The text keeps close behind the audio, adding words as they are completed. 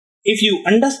if you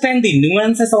understand the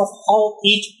nuances of how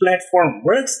each platform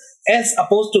works, as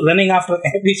opposed to running after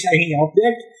every shiny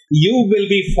object, you will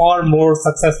be far more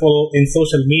successful in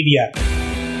social media.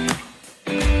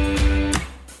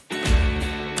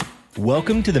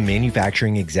 Welcome to the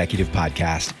Manufacturing Executive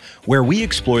Podcast, where we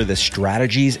explore the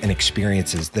strategies and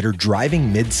experiences that are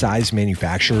driving mid-sized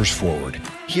manufacturers forward.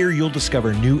 Here you'll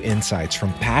discover new insights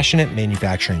from passionate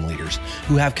manufacturing leaders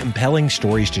who have compelling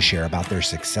stories to share about their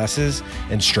successes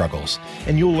and struggles.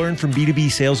 And you'll learn from B2B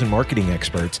sales and marketing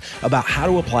experts about how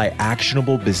to apply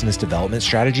actionable business development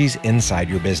strategies inside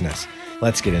your business.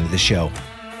 Let's get into the show.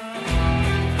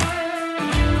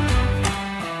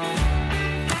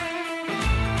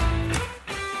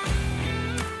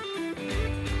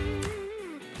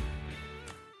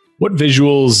 What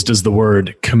visuals does the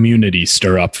word community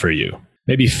stir up for you?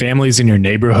 Maybe families in your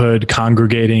neighborhood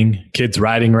congregating, kids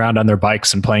riding around on their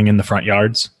bikes and playing in the front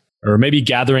yards? Or maybe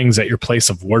gatherings at your place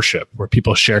of worship where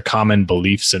people share common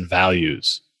beliefs and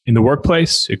values. In the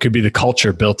workplace, it could be the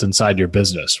culture built inside your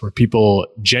business where people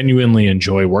genuinely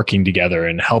enjoy working together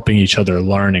and helping each other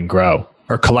learn and grow.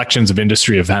 Or collections of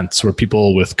industry events where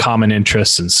people with common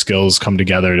interests and skills come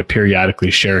together to periodically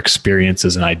share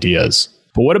experiences and ideas.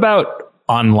 But what about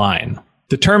online?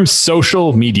 The term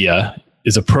social media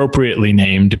is appropriately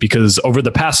named because over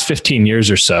the past 15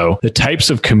 years or so, the types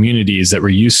of communities that we're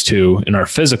used to in our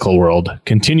physical world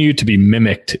continue to be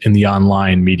mimicked in the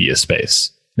online media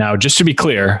space. Now, just to be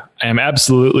clear, I am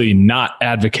absolutely not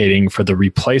advocating for the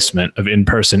replacement of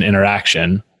in-person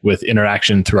interaction with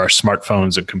interaction through our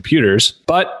smartphones and computers,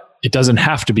 but it doesn't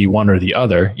have to be one or the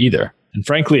other either. And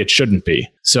frankly, it shouldn't be.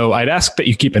 So I'd ask that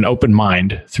you keep an open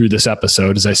mind through this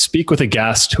episode as I speak with a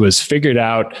guest who has figured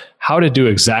out how to do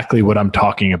exactly what I'm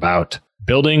talking about,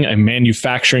 building a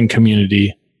manufacturing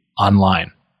community online.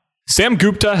 Sam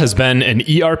Gupta has been an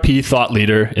ERP thought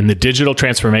leader in the digital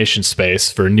transformation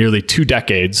space for nearly 2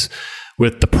 decades,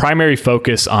 with the primary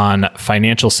focus on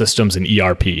financial systems and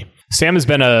ERP. Sam has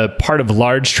been a part of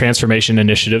large transformation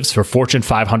initiatives for Fortune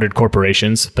 500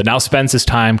 corporations, but now spends his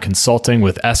time consulting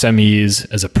with SMEs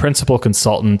as a principal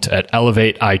consultant at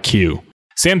Elevate IQ.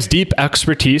 Sam's deep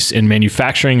expertise in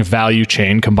manufacturing value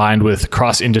chain combined with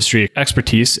cross-industry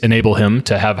expertise enable him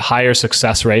to have higher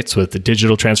success rates with the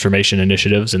digital transformation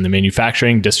initiatives in the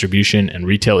manufacturing, distribution, and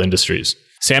retail industries.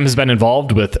 Sam has been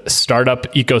involved with startup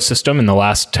ecosystem in the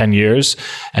last 10 years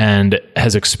and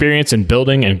has experience in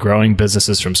building and growing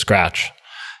businesses from scratch.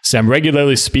 Sam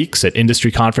regularly speaks at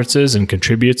industry conferences and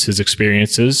contributes his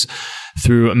experiences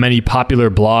through many popular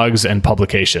blogs and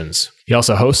publications. He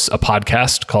also hosts a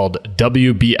podcast called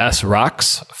WBS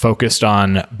Rocks, focused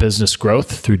on business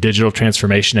growth through digital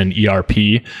transformation and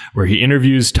ERP, where he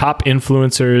interviews top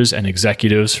influencers and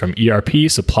executives from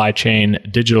ERP, supply chain,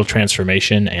 digital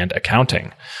transformation, and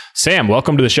accounting. Sam,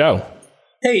 welcome to the show.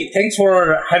 Hey, thanks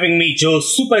for having me, Joe.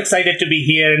 Super excited to be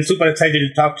here and super excited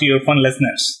to talk to your fun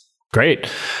listeners.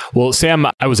 Great. Well, Sam,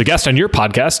 I was a guest on your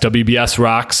podcast, WBS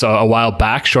Rocks, a while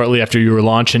back, shortly after you were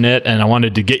launching it. And I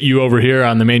wanted to get you over here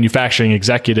on the Manufacturing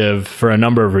Executive for a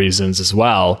number of reasons as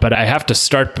well. But I have to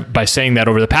start by saying that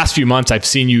over the past few months, I've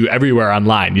seen you everywhere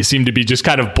online. You seem to be just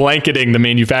kind of blanketing the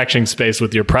manufacturing space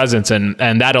with your presence. And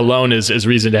that alone is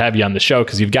reason to have you on the show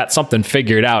because you've got something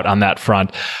figured out on that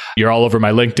front. You're all over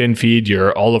my LinkedIn feed.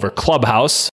 You're all over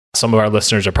Clubhouse. Some of our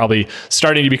listeners are probably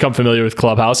starting to become familiar with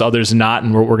Clubhouse, others not,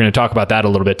 and we're going to talk about that a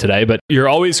little bit today. But you're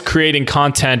always creating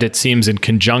content, it seems, in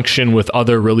conjunction with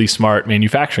other really smart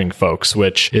manufacturing folks,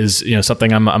 which is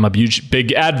something I'm a huge,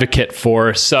 big advocate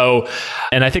for. So,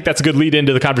 and I think that's a good lead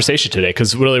into the conversation today,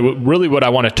 because really what I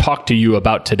want to talk to you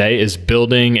about today is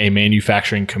building a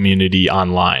manufacturing community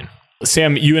online.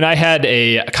 Sam, you and I had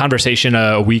a conversation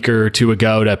a week or two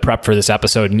ago to prep for this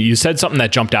episode, and you said something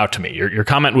that jumped out to me. Your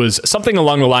comment was something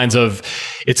along the lines of,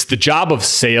 it's the job of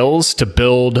sales to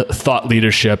build thought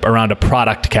leadership around a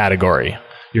product category.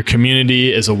 Your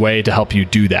community is a way to help you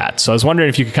do that. So I was wondering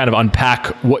if you could kind of unpack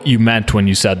what you meant when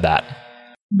you said that.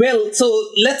 Well, so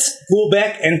let's go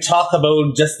back and talk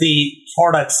about just the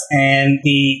products and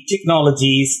the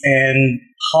technologies and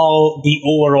how the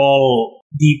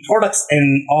products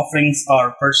and offerings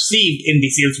are perceived in the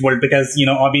sales world, because,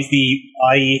 obviously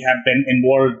I have been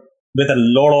involved with a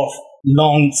lot of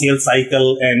long sales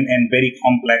cycle and very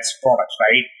complex products,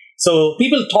 right? So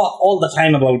people talk all the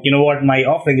time about, my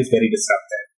offering is very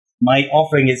disruptive. My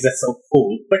offering is just so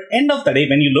cool. But end of the day,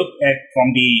 when you look at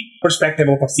from the perspective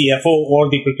of a CFO or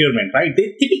the procurement, right,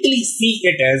 they typically see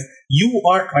it as you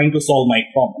are trying to solve my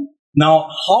problem. Now,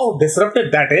 how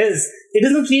disruptive that is, it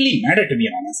doesn't really matter, to be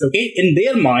honest, okay? In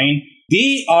their mind,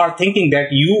 they are thinking that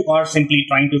you are simply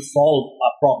trying to solve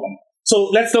a problem. So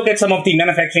let's look at some of the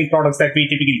manufacturing products that we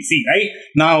typically see, right?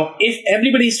 Now, if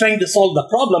everybody is trying to solve the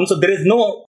problem, so there is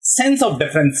no sense of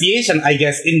differentiation, I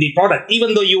guess, in the product,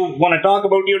 even though you want to talk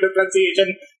about your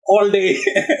differentiation all day.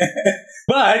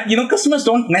 But, customers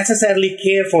don't necessarily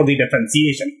care for the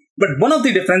differentiation. But one of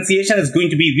the differentiation is going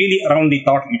to be really around the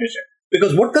thought leadership.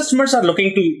 Because what customers are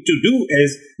looking to do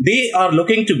is they are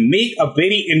looking to make a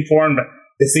very informed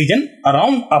decision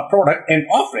around a product and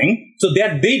offering so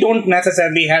that they don't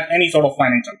necessarily have any sort of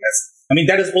financial risk. I mean,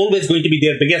 that is always going to be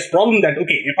their biggest problem that,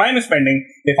 okay, if I'm let's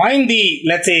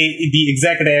say, the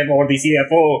executive or the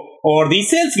CFO or the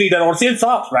sales leader or sales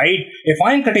ops, right? If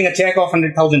I'm cutting a check of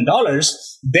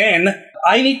 $100,000, then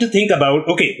I need to think about,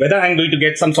 okay, whether I'm going to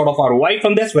get some sort of ROI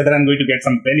from this, whether I'm going to get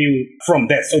some value from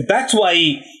this. So that's why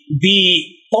the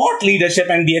thought leadership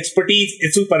and the expertise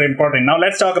is super important. Now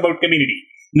let's talk about community.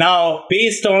 Now,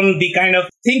 based on the kind of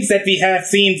things that we have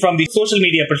seen from the social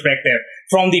media perspective,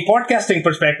 from the podcasting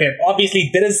perspective, obviously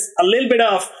there is a little bit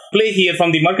of play here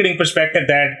from the marketing perspective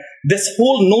that this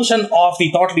whole notion of the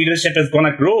thought leadership is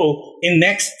going to grow in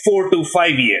next 4 to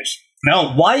 5 years.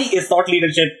 Now, why is thought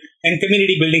leadership and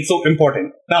community building so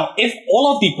important? Now, if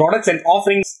all of the products and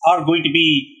offerings are going to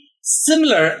be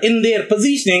similar in their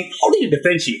positioning, how do you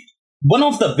differentiate? One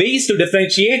of the ways to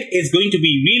differentiate is going to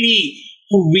be really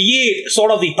create sort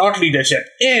of the thought leadership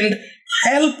and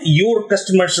help your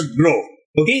customers grow.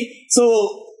 Okay,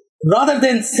 so rather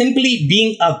than simply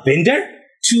being a vendor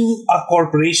to a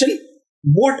corporation,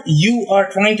 what you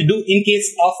are trying to do in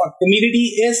case of a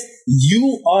community is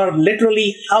you are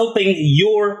literally helping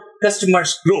your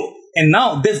customers grow. And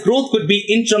now this growth could be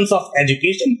in terms of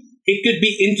education. It could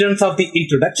be in terms of the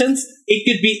introductions. It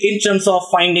could be in terms of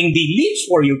finding the leads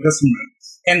for your customer.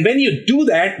 And when you do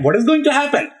that, what is going to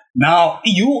happen? Now,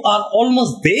 you are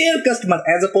almost their customer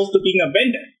as opposed to being a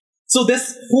vendor. So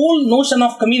this whole notion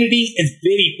of community is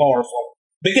very powerful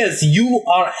because you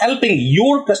are helping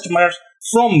your customers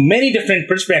from many different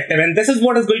perspectives. And this is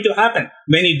what is going to happen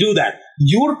when you do that.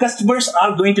 Your customers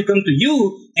are going to come to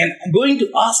you and going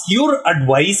to ask your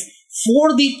advice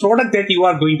for the product that you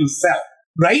are going to sell,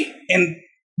 right? And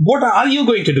what are you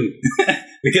going to do?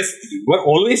 Because you are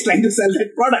always trying to sell that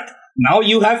product. Now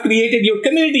you have created your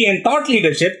community and thought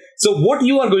leadership. So what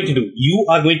you are going to do? You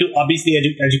are going to obviously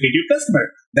educate your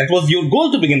customer. That was your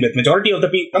goal to begin with. Majority of the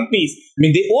companies,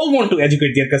 they all want to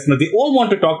educate their customers. They all want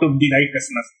to talk to the right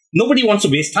customers. Nobody wants to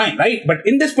waste time, right? But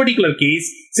in this particular case,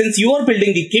 since you are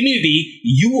building the community,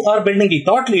 you are building the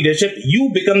thought leadership, you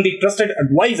become the trusted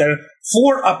advisor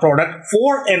for a product,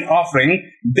 for an offering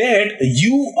that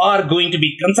you are going to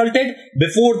be consulted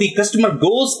before the customer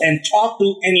goes and talk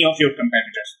to any of your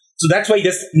competitors. So that's why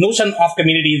this notion of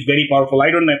community is very powerful. I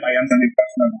don't know if I answered the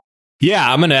question or not.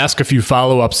 Yeah, I'm going to ask a few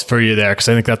follow-ups for you there because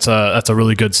I think that's a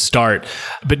really good start.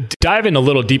 But dive in a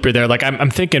little deeper there. Like I'm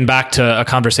thinking back to a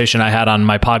conversation I had on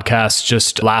my podcast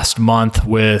just last month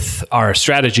with our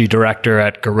strategy director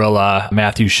at Gorilla,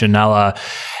 Matthew Shanella,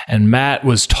 and Matt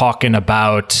was talking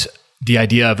about the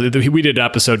idea of, we did an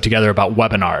episode together about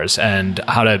webinars and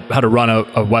how to run a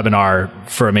webinar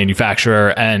for a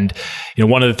manufacturer. And,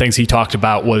 one of the things he talked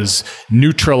about was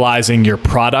neutralizing your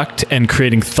product and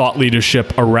creating thought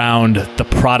leadership around the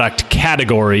product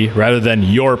category rather than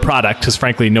your product. Because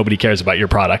frankly, nobody cares about your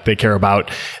product. They care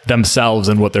about themselves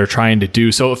and what they're trying to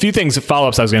do. So a few things,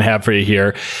 follow-ups I was going to have for you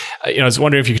here. I was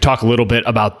wondering if you could talk a little bit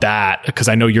about that, because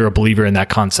I know you're a believer in that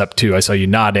concept too. I saw you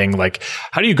nodding. Like,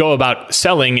 how do you go about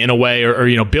selling in a way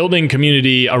or building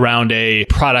community around a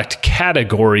product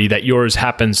category that yours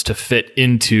happens to fit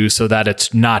into so that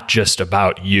it's not just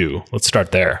about you? Let's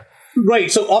start there. Right.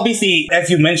 So obviously, as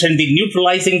you mentioned, the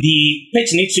neutralizing the pitch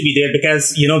needs to be there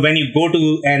because, when you go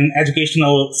to an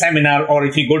educational seminar or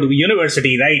if you go to the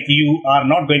university, right, you are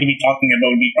not going to be talking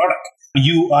about the product.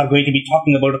 You are going to be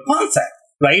talking about a concept.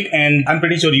 Right. And I'm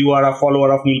pretty sure you are a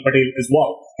follower of Neil Patel as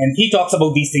well. And he talks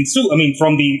about these things too.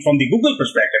 From the Google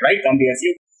perspective, right, from the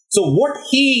SEO. So what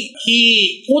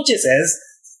he coaches is,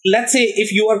 let's say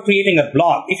if you are creating a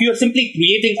blog, if you are simply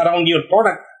creating around your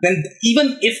product, then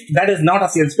even if that is not a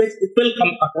sales pitch, it will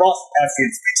come across as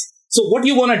sales pitch. So what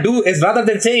you want to do is rather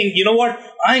than saying,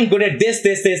 I'm good at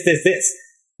this.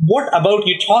 What about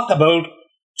you talk about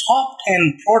top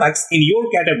 10 products in your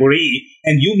category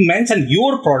and you mention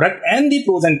your product and the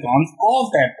pros and cons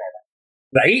of that product.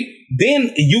 Right?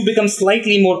 Then you become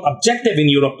slightly more objective in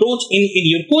your approach in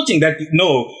your coaching that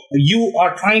you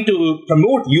are trying to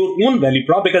promote your own value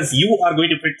prop because you are going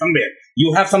to fit somewhere.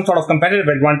 You have some sort of competitive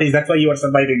advantage. That's why you are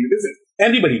surviving the business.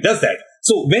 Everybody does that.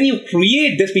 So when you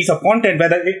create this piece of content,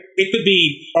 whether it could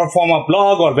be a form of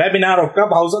blog or webinar or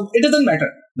clubhouse, it doesn't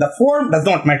matter. The form does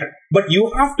not matter. But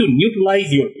you have to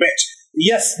neutralize your pitch.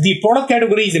 yes, the product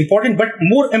category is important, but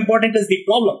more important is the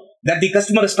problem that the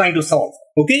customer is trying to solve.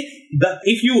 Okay.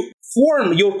 If you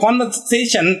form your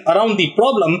conversation around the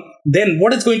problem, then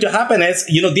what is going to happen is,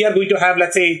 they are going to have,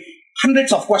 let's say,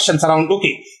 hundreds of questions around,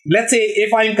 okay, let's say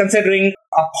if I'm considering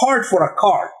a part for a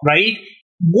car, right?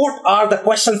 What are the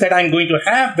questions that I'm going to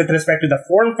have with respect to the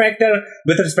form factor,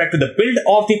 with respect to the build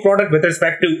of the product, with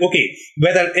respect to, okay,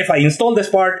 whether if I install this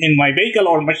part in my vehicle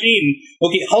or machine,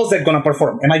 okay, how's that going to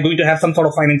perform? Am I going to have some sort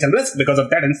of financial risk because of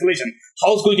that installation?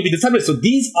 How's going to be the service? So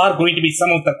these are going to be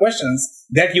some of the questions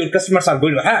that your customers are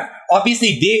going to have.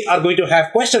 Obviously, they are going to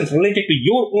have questions related to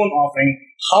your own offering,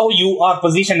 how you are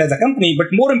positioned as a company, but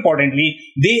more importantly,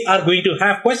 they are going to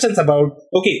have questions about,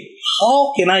 okay,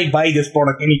 how can I buy this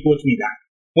product? Can you coach me that?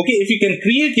 Okay, if you can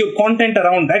create your content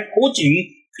around that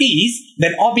coaching piece,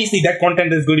 then obviously that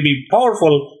content is going to be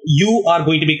powerful. You are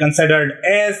going to be considered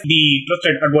as the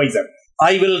trusted advisor.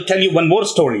 I will tell you one more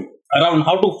story around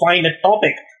how to find a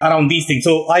topic around these things.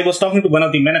 So I was talking to one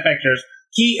of the manufacturers.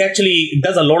 He actually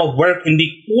does a lot of work in the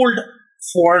cold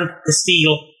formed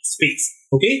steel space.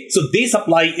 Okay, so they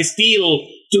supply steel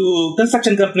to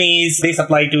construction companies. They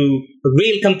supply to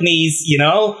rail companies. They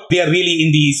are really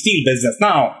in the steel business.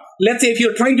 Now, let's say if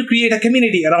you're trying to create a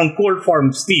community around cold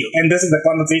formed steel, and this is the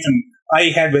conversation I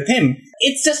had with him,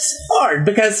 it's just hard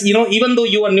because, even though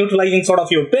you are neutralizing sort of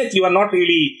your pitch, you are not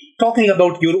really talking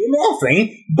about your own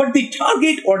offering, but the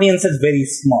target audience is very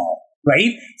small,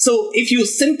 right? So if you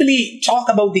simply talk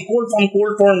about the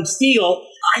cold formed steel,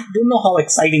 I don't know how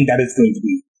exciting that is going to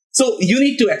be. So you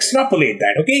need to extrapolate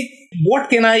that, okay? What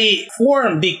can I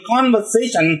form the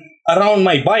conversation around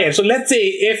my buyer? So let's say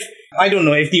if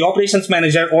the operations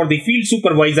manager or the field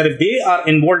supervisor, if they are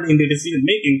involved in the decision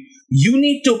making, you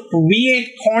need to create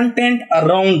content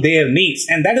around their needs.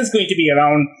 And that is going to be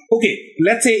around, okay,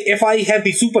 let's say if I have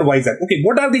the supervisor, okay,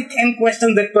 what are the 10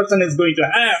 questions that person is going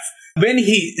to have when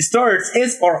he starts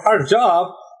his or her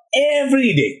job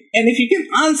every day? And if you can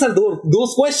answer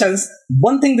those questions,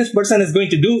 one thing this person is going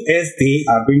to do is they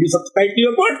are going to subscribe to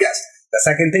your podcast. The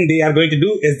second thing they are going to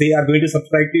do is they are going to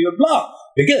subscribe to your blog,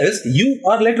 because you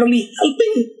are literally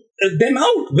helping them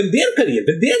out with their career,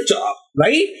 with their job,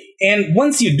 right? And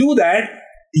once you do that,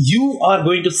 you are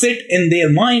going to sit in their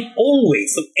mind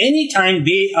always. So anytime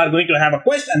they are going to have a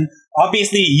question,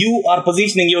 obviously you are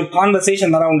positioning your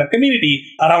conversation around a community,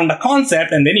 around a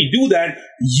concept, and when you do that,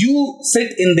 you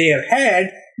sit in their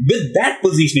head with that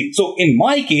positioning. So in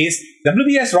my case,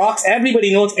 WBS Rocks,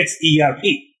 everybody knows it's ERP.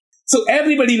 So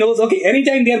everybody knows, okay,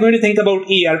 anytime they are going to think about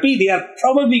ERP, they are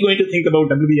probably going to think about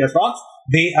WBS Rocks.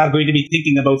 They are going to be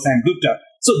thinking about Sam Gupta.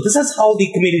 So this is how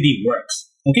the community works.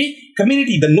 Okay,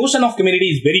 community, the notion of community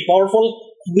is very powerful.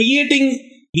 Creating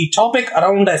the topic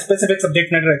around a specific subject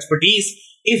matter expertise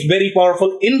is very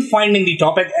powerful in finding the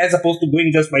topic, as opposed to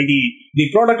going just by the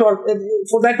product, or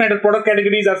for that matter, product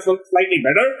categories are slightly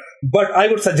better. But I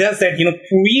would suggest that,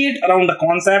 create around the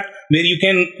concept where you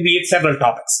can create several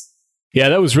topics. Yeah,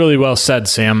 that was really well said,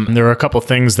 Sam. There were a couple of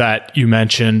things that you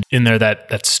mentioned in there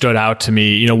that stood out to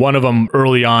me. One of them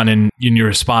early on in your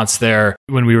response there,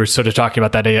 when we were sort of talking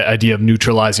about that idea of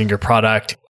neutralizing your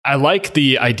product. I like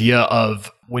the idea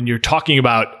of when you're talking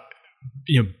about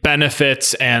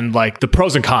benefits and like the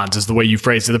pros and cons is the way you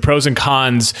phrased it. The pros and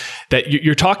cons that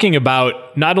you're talking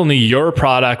about not only your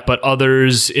product, but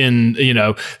others in,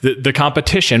 the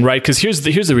competition, right? Because here's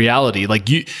the reality. Like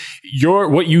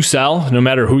what you sell, no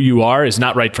matter who you are, is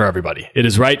not right for everybody. It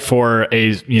is right for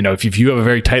if you have a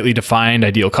very tightly defined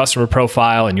ideal customer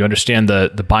profile and you understand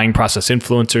the buying process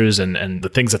influencers and the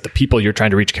things that the people you're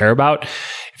trying to reach care about.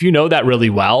 If you know that really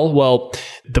well,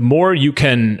 the more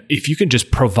if you can just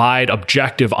provide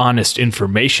objective, honest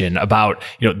information about,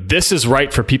 this is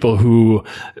right for people who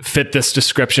fit this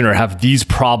description or have these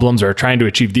problems or are trying to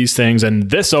achieve these things. And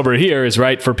this over here is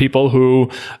right for people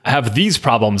who have these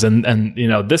problems. And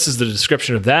this is the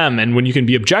description of them. And when you can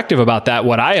be objective about that,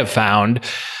 what I have found,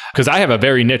 because I have a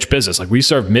very niche business. Like we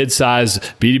serve mid-size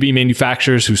B2B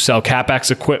manufacturers who sell CapEx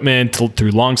equipment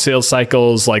through long sales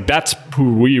cycles. Like that's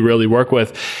who we really work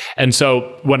with. And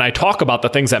so when I talk about the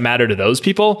things that matter to those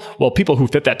people, well, people who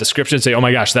fit that description say, oh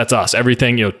my gosh, that's us.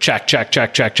 Everything, check.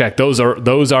 Those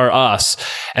are us.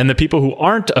 And the people who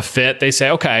aren't a fit, they say,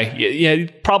 okay, yeah,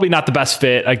 probably not the best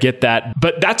fit. I get that.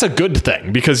 But that's a good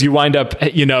thing because you wind up,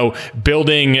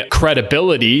 building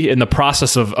credibility in the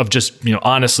process of just,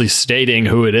 honestly stating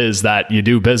who it is that you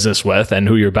do business with and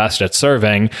who you're best at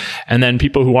serving. And then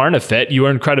people who aren't a fit, you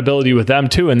earn credibility with them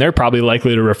too. And they're probably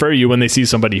likely to refer you when they see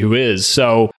somebody who is.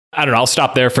 So I don't know. I'll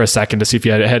stop there for a second to see if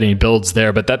you had any builds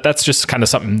there, but that's just kind of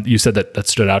something you said that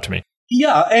stood out to me.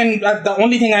 Yeah, and the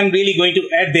only thing I'm really going to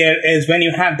add there is when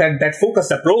you have that focused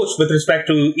approach with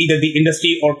respect to either the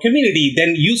industry or community,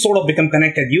 then you sort of become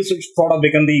connected. You sort of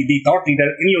become the thought leader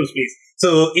in your space.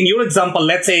 So in your example,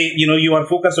 let's say, you are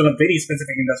focused on a very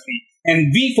specific industry,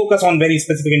 and we focus on very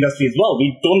specific industry as well.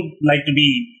 We don't like to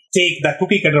take the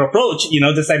cookie cutter approach,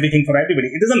 just everything for everybody.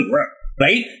 It doesn't work,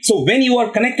 right? So when you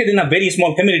are connected in a very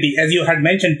small community, as you had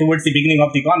mentioned towards the beginning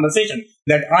of the conversation,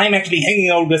 that I'm actually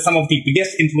hanging out with some of the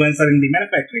biggest influencers in the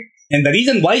manufacturing. And the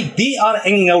reason why they are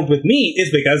hanging out with me is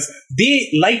because they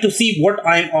like to see what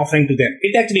I'm offering to them.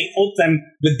 It actually helps them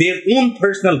with their own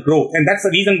personal growth. And that's the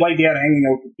reason why they are hanging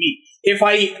out with me. If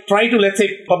I try to, let's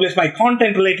say, publish my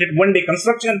content related one day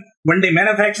construction, one day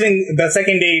manufacturing, the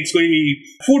second day it's going to be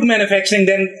food manufacturing,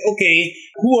 then okay,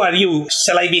 who are you?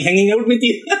 Shall I be hanging out with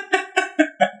you?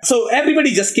 So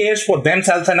everybody just cares for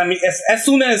themselves. And I mean, as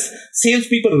soon as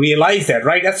salespeople realize that,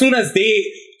 right? As soon as they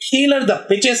tailor the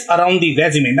pitches around the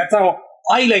resume, that's how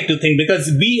I like to think,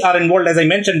 because we are involved, as I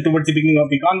mentioned towards the beginning of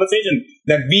the conversation,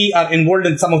 that we are involved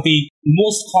in some of the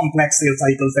most complex sales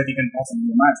cycles that you can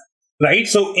possibly imagine. Right?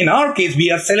 So in our case,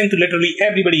 we are selling to literally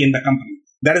everybody in the company.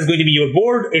 That is going to be your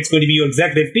board. It's going to be your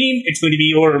executive team. It's going to be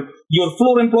your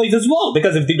floor employees as well.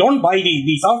 Because if they don't buy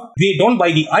the software, they don't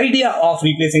buy the idea of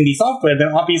replacing the software, then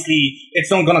obviously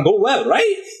it's not going to go well,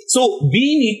 right? So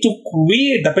we need to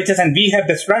create the pitches, and we have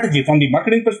the strategy from the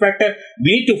marketing perspective.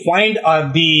 We need to find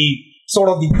the sort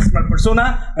of the customer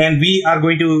persona, and we are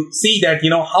going to see that,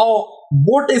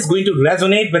 what is going to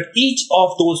resonate with each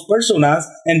of those personas,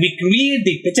 and we create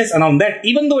the pitches around that,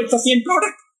 even though it's the same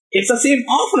product, it's the same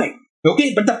offering,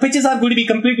 okay, but the pitches are going to be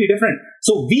completely different.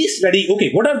 So we study,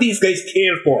 okay, what are these guys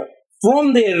care for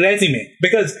from their resume,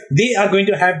 because they are going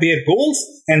to have their goals,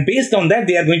 and based on that,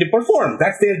 they are going to perform.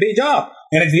 That's their day job.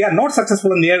 And if they are not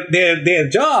successful in their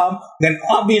job, then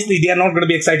obviously they are not going to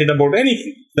be excited about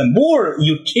anything. The more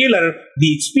you tailor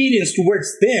the experience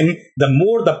towards them, the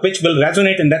more the pitch will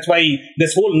resonate. And that's why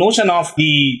this whole notion of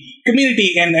the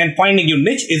community and finding your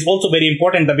niche is also very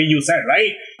important, the way you said,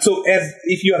 right? So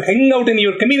if you are hanging out in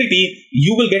your community,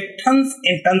 you will get tons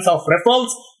and tons of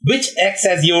referrals, which acts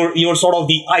as your sort of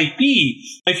the IP.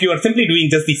 If you are simply doing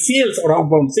just the sales or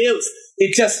outbound sales,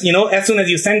 it's just, as soon as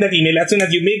you send that email, as soon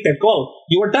as you make that call,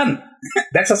 you are done.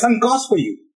 That's a sunk cost for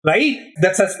you, right?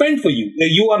 That's a spend for you.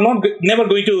 You are never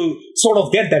going to sort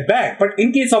of get that back. But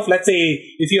in case of, let's say,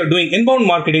 if you are doing inbound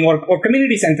marketing or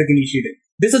community-centric initiative,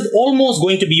 this is almost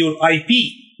going to be your IP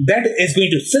that is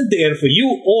going to sit there for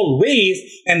you always,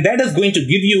 and that is going to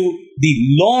give you the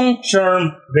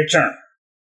long-term return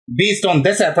based on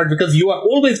this effort, because you are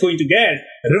always going to get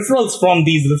referrals from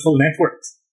these referral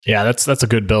networks. Yeah, that's a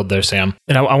good build there, Sam.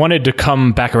 And I wanted to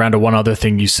come back around to one other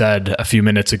thing you said a few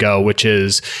minutes ago, which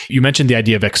is you mentioned the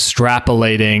idea of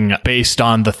extrapolating based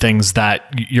on the things that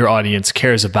your audience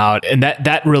cares about. And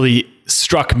that really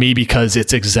struck me because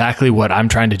it's exactly what I'm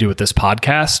trying to do with this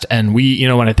podcast. And we,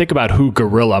 when I think about who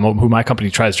my company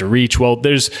tries to reach, well,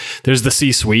 there's the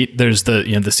C-suite, there's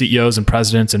the CEOs and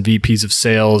presidents and VPs of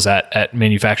sales at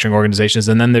manufacturing organizations.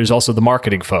 And then there's also the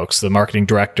marketing folks, the marketing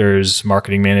directors,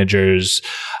 marketing managers,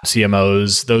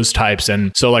 CMOs, those types.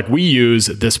 And so we use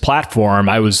this platform.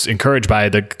 I was encouraged by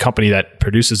the company that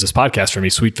produces this podcast for me,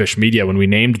 Sweetfish Media. When we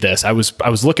named this, I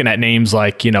was looking at names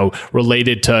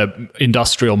related to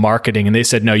industrial marketing. And they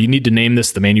said, no, you need to name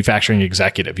this the manufacturing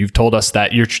executive. You've told us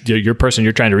that your person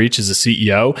you're trying to reach is a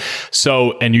CEO.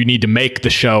 So, and you need to make the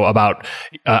show about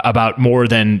more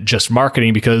than just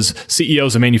marketing, because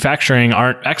CEOs of manufacturing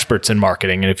aren't experts in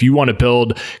marketing. And if you want to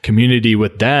build community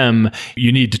with them,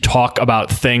 you need to talk about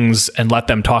things and let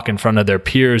them talk in front of their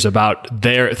peers about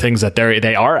their things that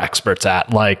they are experts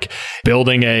at, like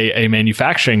building a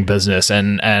manufacturing business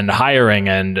and hiring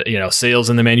and, sales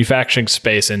in the manufacturing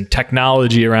space and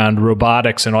technology around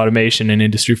robotics and automation and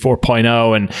Industry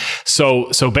 4.0. And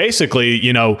so basically,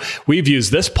 we've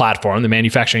used this platform, the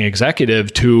Manufacturing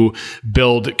Executive, to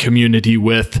build community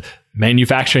with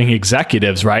manufacturing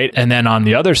executives, right? And then on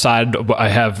the other side, I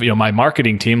have, my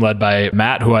marketing team led by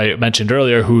Matt, who I mentioned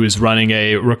earlier, who is running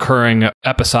a recurring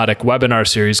episodic webinar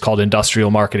series called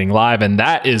Industrial Marketing Live. And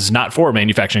that is not for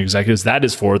manufacturing executives. That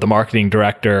is for the marketing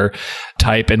director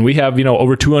type. And we have,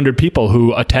 over 200 people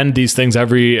who attend these things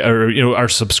are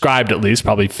subscribed, at least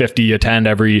probably 50 attend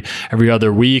every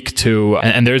other week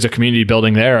and there's a community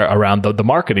building there around the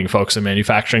marketing folks in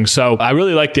manufacturing. So I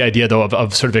really like the idea though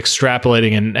of sort of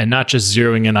extrapolating and not just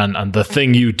zeroing in on the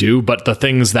thing you do, but the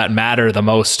things that matter the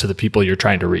most to the people you're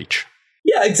trying to reach.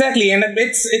 Yeah, exactly. And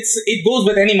it goes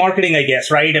with any marketing, I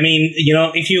guess, right? I mean,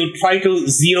 if you try to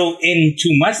zero in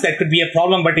too much, that could be a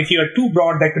problem. But if you are too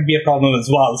broad, that could be a problem as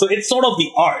well. So it's sort of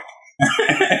the art.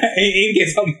 in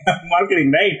case of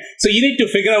marketing, right? So you need to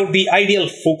figure out the ideal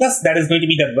focus that is going to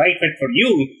be the right fit for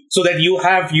you, so that you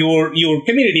have your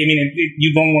community. I mean,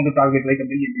 you don't want to target like a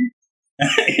million people.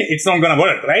 It's not going to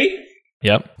work, right?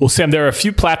 Yep. Well, Sam, there are a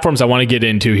few platforms I want to get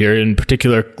into here, in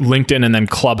particular LinkedIn and then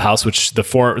Clubhouse, which the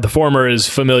former is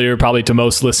familiar probably to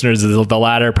most listeners, the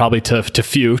latter probably to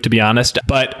few, to be honest.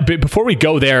 But before we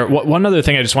go there, one other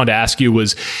thing I just wanted to ask you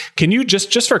was, can you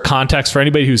just for context, for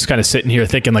anybody who's kind of sitting here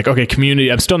thinking like, okay,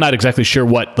 community, I'm still not exactly sure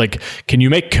can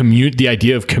you make the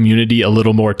idea of community a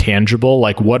little more tangible?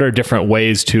 Like, what are different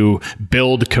ways to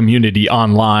build community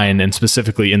online and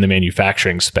specifically in the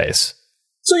manufacturing space?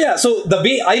 So the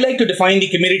way I like to define the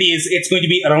community is it's going to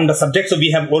be around the subject. So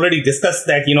we have already discussed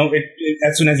that,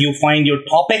 as soon as you find your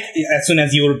topic, as soon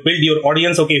as you build your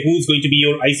audience, okay, who's going to be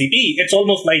your ICP? It's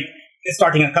almost like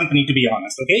starting a company, to be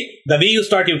honest, okay? The way you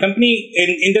start your company,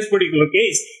 in this particular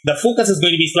case, the focus is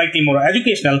going to be slightly more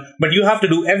educational, but you have to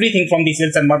do everything from the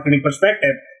sales and marketing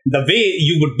perspective, the way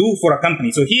you would do for a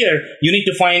company. So here, you need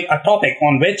to find a topic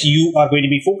on which you are going to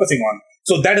be focusing on.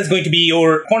 So that is going to be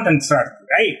your content strategy,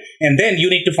 right? And then you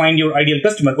need to find your ideal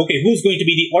customer. Okay, who's going to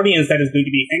be the audience that is going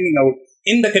to be hanging out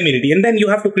in the community? And then you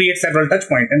have to create several touch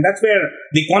points. And that's where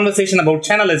the conversation about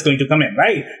channel is going to come in,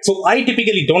 right? So I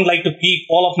typically don't like to keep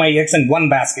all of my eggs in one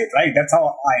basket, right? That's how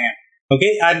I am.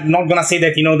 Okay, I'm not going to say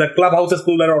that, the Clubhouse is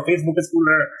cooler or Facebook is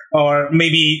cooler or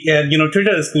maybe,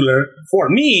 Twitter is cooler. For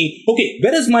me, okay,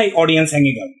 where is my audience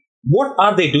hanging out? What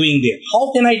are they doing there?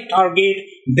 How can I target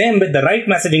them with the right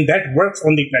messaging that works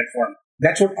on the platform?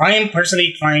 That's what I am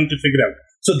personally trying to figure out.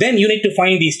 So then you need to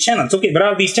find these channels. Okay, where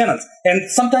are these channels? And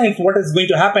sometimes what is going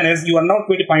to happen is you are not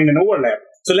going to find an overlap.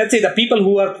 So let's say the people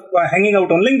who are hanging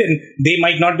out on LinkedIn, they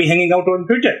might not be hanging out on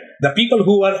Twitter. The people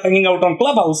who are hanging out on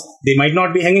Clubhouse, they might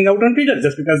not be hanging out on Twitter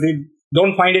just because they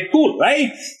don't find it cool,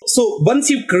 right? So once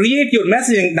you create your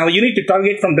messaging, now you need to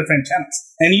target from different channels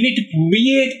and you need to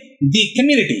create the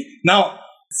community. Now,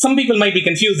 some people might be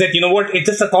confused that, it's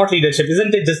just a thought leadership.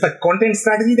 Isn't it just a content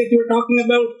strategy that you're talking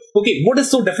about? Okay, what is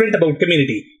so different about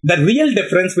community? The real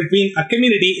difference between a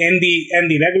community and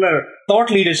the regular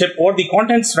thought leadership or the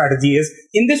content strategy is,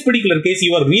 in this particular case,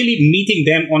 you are really meeting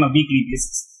them on a weekly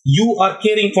basis. You are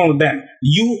caring for them.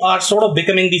 You are sort of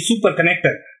becoming the super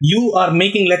connector. You are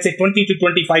making, let's say, 20 to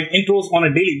 25 intros on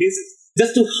a daily basis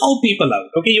just to help people out.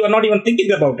 Okay, you are not even thinking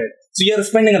about it. So you are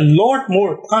spending a lot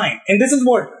more time. And this is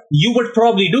what you would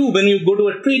probably do when you go to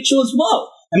a trade show as well.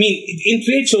 I mean, in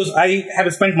trade shows, I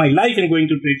have spent my life in going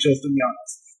to trade shows, to be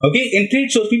honest. Okay, in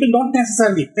trade shows, people don't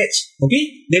necessarily pitch.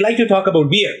 Okay, they like to talk about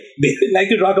beer. They like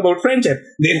to talk about friendship.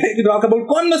 They like to talk about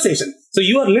conversation. So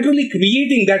you are literally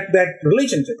creating that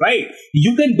relationship, right?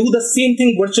 You can do the same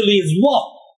thing virtually as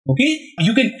well. Okay,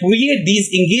 you can create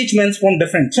these engagements from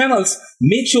different channels.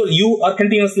 Make sure you are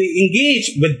continuously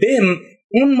engaged with them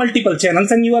on multiple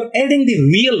channels, and you are adding the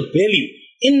real value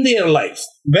in their lives.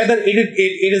 Whether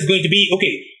it is going to be,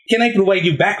 okay, can I provide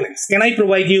you backlinks? Can I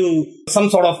provide you some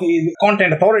sort of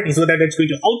content authority so that it's going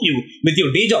to help you with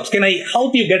your day jobs? Can I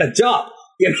help you get a job?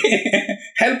 Can I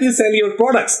help you sell your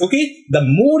products? Okay, the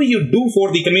more you do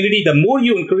for the community, the more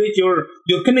you encourage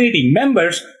your community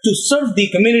members to serve the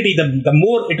community, the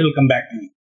more it will come back to you.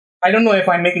 I don't know if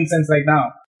I'm making sense right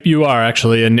now. You are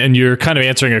actually, and you're kind of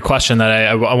answering a question that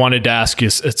I wanted to ask you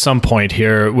at some point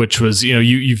here, which was,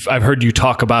 I've heard you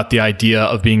talk about the idea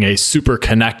of being a super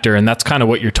connector, and that's kind of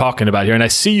what you're talking about here. And I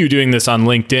see you doing this on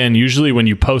LinkedIn. Usually, when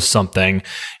you post something,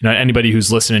 anybody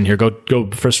who's listening here, go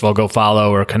first of all, go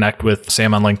follow or connect with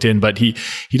Sam on LinkedIn. But he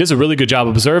does a really good job.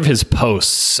 Observe his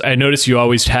posts. I notice you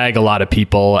always tag a lot of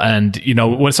people, and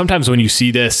sometimes when you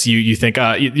see this, you think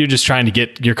you're just trying to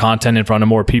get your content in front of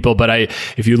more people. But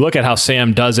if you look at how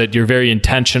Sam does it, you're very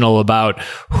intentional about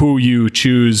who you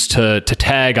choose to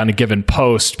tag on a given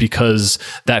post because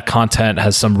that content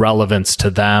has some relevance to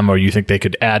them or you think they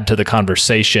could add to the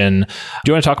conversation. Do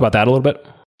you want to talk about that a little bit?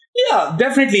 Yeah,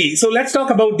 definitely. So let's talk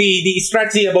about the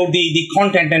strategy about the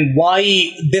content and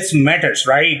why this matters,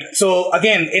 right? So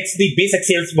again, it's the basic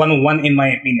sales 101 in my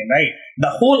opinion, right? The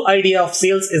whole idea of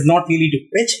sales is not really to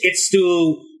pitch, it's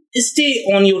to stay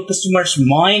on your customer's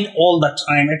mind all the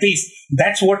time. At least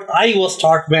that's what I was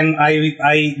taught when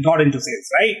I got into sales,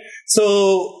 right?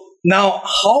 So now,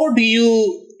 how do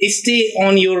you stay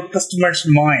on your customer's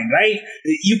mind, right?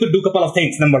 You could do a couple of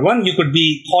things. Number one, you could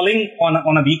be calling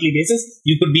on a weekly basis.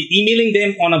 You could be emailing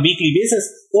them on a weekly basis,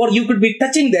 or you could be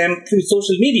touching them through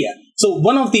social media. So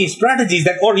one of the strategies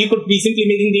or you could be simply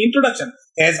making the introduction.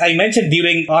 As I mentioned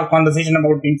during our conversation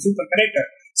about being super connector,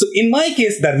 So in my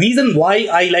case, the reason why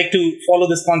I like to follow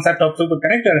this concept of super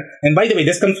connector, and by the way,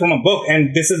 this comes from a book,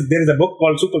 and there is a book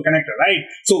called Super Connector, right?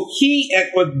 So he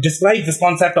describes this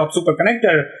concept of super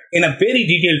connector in a very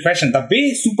detailed fashion. The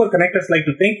way super connectors like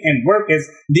to think and work is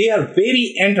they are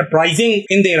very enterprising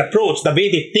in their approach, the way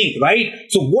they think, right?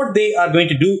 So what they are going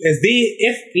to do is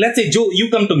if let's say, Joe, you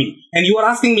come to me and you are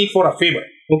asking me for a favor.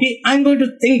 Okay, I'm going to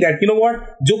think that,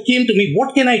 Joe came to me,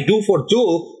 what can I do for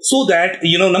Joe so that,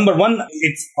 number one,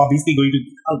 it's obviously going to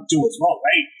help Joe as well,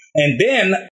 right? And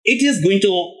then it is going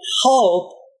to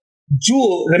help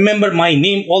Joe remember my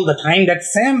name all the time, that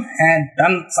Sam had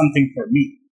done something for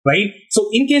me, right? So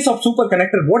in case of super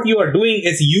connector, what you are doing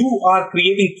is you are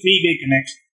creating three-way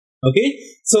connection. Okay,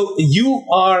 so you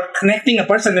are connecting a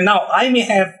person, and now I may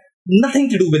have nothing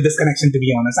to do with this connection, to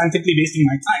be honest. I'm simply wasting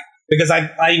my time, because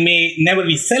I may never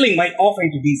be selling my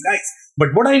offering to these guys.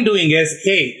 But what I'm doing is,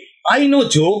 hey, I know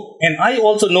Joe, and I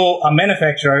also know a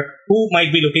manufacturer who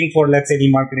might be looking for, let's say, the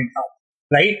marketing help,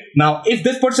 right? Now, if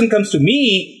this person comes to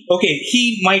me, okay,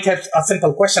 he might have a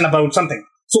simple question about something.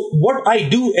 So what I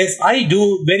do is I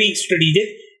do very strategic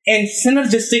and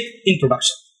synergistic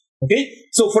introduction. Okay.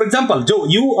 So for example, Joe,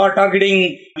 you are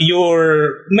targeting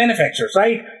your manufacturers,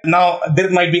 right? Now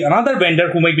there might be another vendor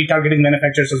who might be targeting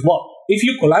manufacturers as well. If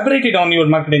you collaborated on your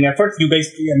marketing efforts, you guys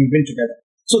can win together.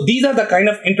 So these are the kind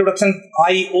of introductions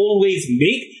I always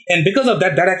make. And because of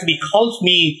that, that actually helps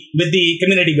me with the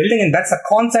community building. And that's a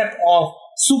concept of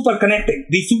super connecting.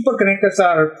 These super connectors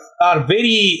are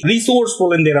very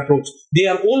resourceful in their approach. They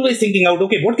are always thinking out,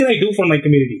 okay, what can I do for my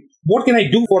community? What can I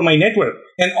do for my network?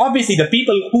 And obviously, the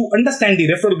people who understand the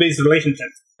referral-based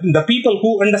relationships, the people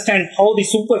who understand how the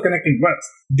super connecting works,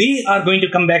 they are going to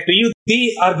come back to you.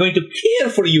 They are going to care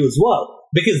for you as well,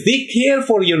 because they care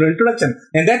for your introduction.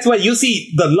 And that's why you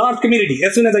see the large community.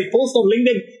 As soon as I post on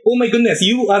LinkedIn, oh my goodness,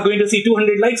 you are going to see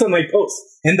 200 likes on my post.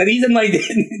 And the reason why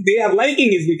they are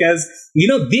liking is because,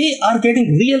 they are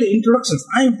getting real introductions.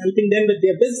 I'm helping them with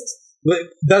their business.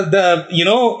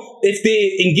 If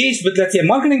they engage with, let's say, a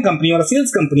marketing company or a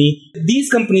sales company, these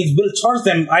companies will charge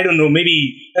them, I don't know,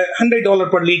 maybe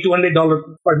 $100 per lead,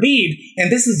 $200 per lead.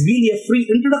 And this is really a free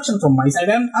introduction from my side.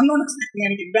 I'm not expecting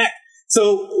anything back.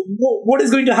 So what is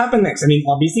going to happen next? I mean,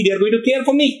 obviously, they are going to care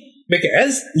for me,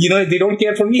 because, if they don't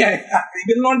care for me, I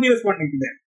will not be responding to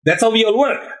them. That's how we all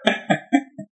work.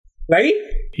 Right?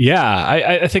 Yeah,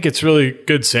 I think it's really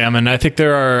good, Sam. And I think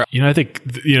there are,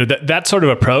 that sort of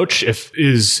approach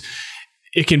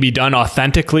it can be done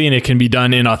authentically and it can be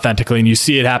done inauthentically. And you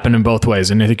see it happen in both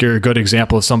ways. And I think you're a good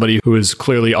example of somebody who is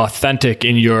clearly authentic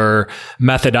in your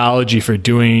methodology for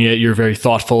doing it. You're very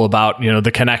thoughtful about,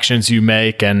 the connections you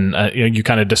make, and you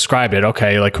kind of described it.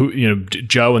 Okay, like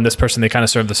Joe and this person, they kind of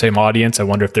serve the same audience. I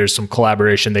wonder if there's some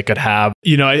collaboration they could have.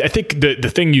 I think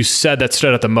the thing you said that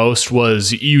stood out the most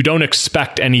was you don't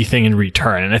expect anything in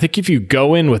return. And I think if you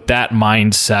go in with that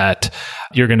mindset,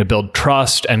 you're going to build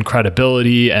trust and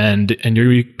credibility, and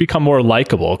you become more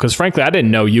likable. Because frankly, I didn't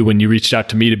know you when you reached out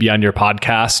to me to be on your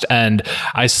podcast, and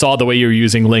I saw the way you were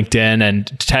using LinkedIn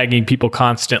and tagging people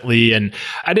constantly, and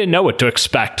I didn't know what to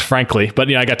expect, frankly.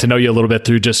 But I got to know you a little bit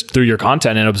through your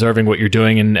content and observing what you're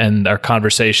doing and our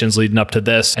conversations leading up to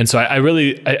this. And so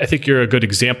I think you're a good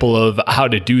example of how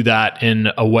to do that in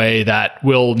a way that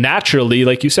will naturally,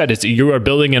 like you said, you are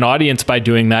building an audience by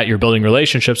doing that. You're building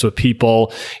relationships with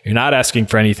people. You're not asking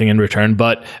for anything in return,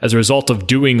 but as a result of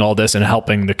doing all this and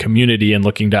helping the community and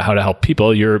looking to how to help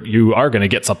people, you are going to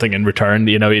get something in return.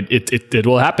 It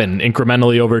will happen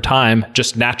incrementally over time,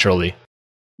 just naturally.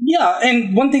 Yeah,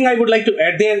 and one thing I would like to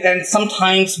add there, and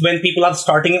sometimes when people are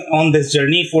starting on this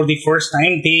journey for the first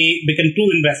time, they become too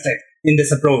invested in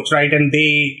this approach, right? And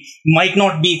they might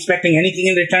not be expecting anything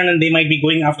in return, and they might be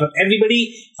going after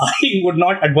everybody. I would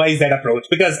not advise that approach,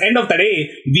 because end of the day,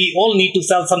 we all need to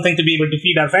sell something to be able to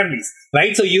feed our families,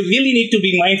 right? So you really need to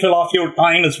be mindful of your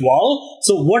time as well.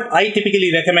 So what I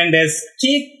typically recommend is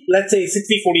take, let's say,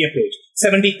 60-40 approach,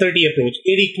 70-30 approach,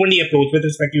 80-20 approach with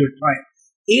respect to your time.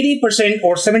 80%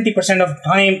 or 70% of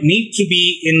time needs to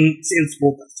be in sales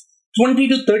focus. 20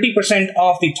 to 30%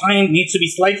 of the time needs to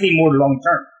be slightly more long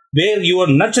term, where you are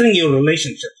nurturing your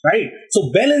relationships, right?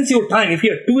 So balance your time. If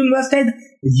you're too invested,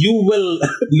 you will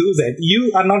lose it.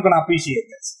 You are not going to appreciate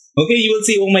this. Okay, you will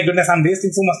see, oh my goodness, I'm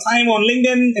wasting so much time on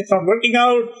LinkedIn. It's not working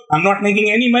out. I'm not making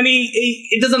any money.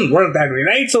 It doesn't work that way,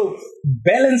 right? So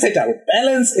balance it out.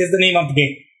 Balance is the name of the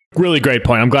game. Really great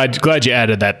point. I'm glad you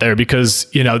added that there, because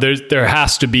there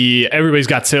has to be, everybody's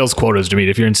got sales quotas to meet.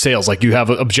 If you're in sales, like you have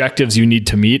objectives you need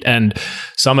to meet, and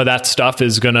some of that stuff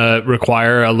is going to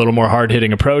require a little more hard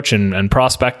hitting approach and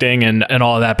prospecting and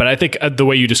all of that. But I think the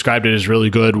way you described it is really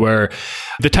good, where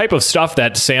the type of stuff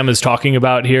that Sam is talking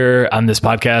about here on this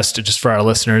podcast, just for our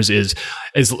listeners, is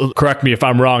correct me if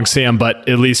I'm wrong, Sam, but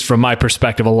at least from my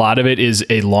perspective, a lot of it is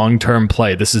a long-term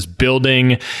play. This is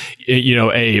building,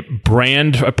 a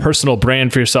brand, a personal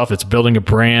brand for yourself. It's building a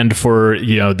brand for,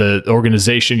 the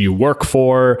organization you work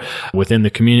for, within the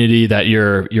community that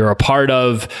you're a part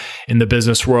of in the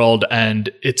business world. And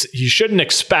you shouldn't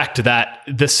expect that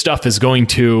this stuff is going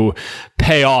to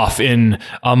pay off in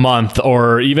a month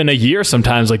or even a year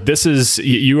sometimes. Like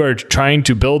you are trying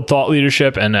to build thought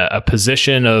leadership and a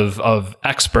position of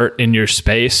expert in your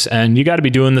space. And you got to be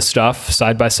doing the stuff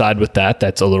side by side with that.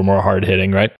 That's a little more hard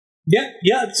hitting, right?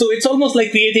 Yeah. So it's almost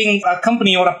like creating a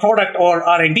company or a product or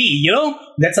R&D,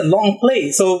 that's a long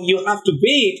play. So you have to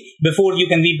wait before you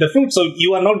can reap the fruit. So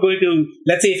you are not going to,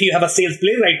 let's say if you have a sales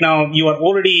play right now, you are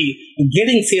already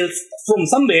getting sales from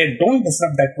somewhere. Don't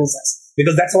disrupt that process,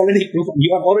 because that's already proven.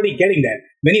 You are already getting that.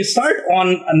 When you start on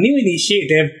a new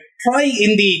initiative, try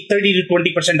in the 30 to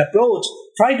 20% approach.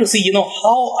 Try to see,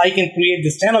 how I can create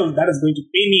this channel that is going to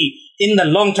pay me in the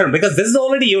long term, because this is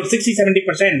already your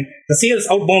 60-70%. The sales,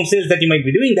 outbound sales that you might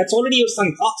be doing, that's already your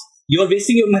sunk cost. You are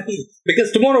wasting your money,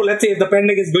 because tomorrow, let's say if the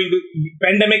pandemic is going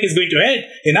to end,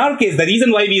 in our case, the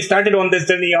reason why we started on this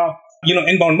journey of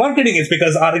inbound marketing is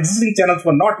because our existing channels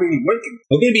were not really working.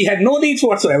 Okay, we had no leads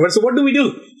whatsoever. So what do we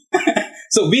do?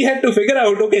 So we had to figure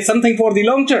out, something for the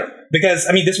long term, because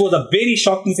this was a very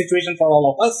shocking situation for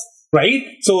all of us, right?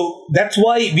 So that's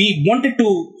why we wanted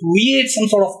to create some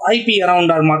sort of IP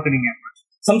around our marketing efforts,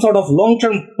 some sort of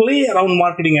long-term play around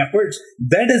marketing efforts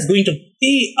that is going to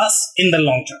pay us in the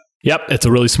long term. Yep, it's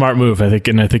a really smart move, I think,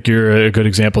 and I think you're a good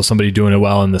example of somebody doing it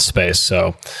well in this space.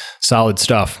 So solid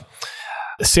stuff.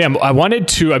 Sam, I've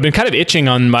been kind of itching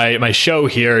on my show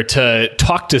here to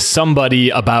talk to somebody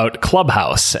about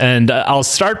Clubhouse. And I'll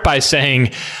start by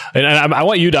saying, and I'm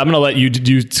going to let you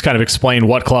kind of explain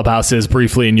what Clubhouse is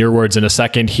briefly in your words in a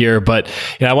second here. But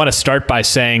I want to start by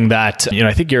saying that,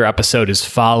 I think your episode is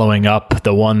following up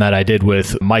the one that I did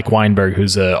with Mike Weinberg,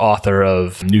 who's the author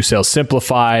of New Sales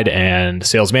Simplified and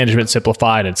Sales Management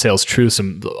Simplified and Sales Truth,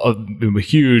 some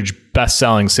huge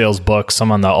best-selling sales books,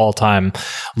 some on the all-time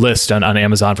list on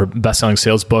Amazon for best-selling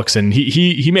sales books. And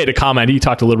he made a comment. He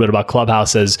talked a little bit about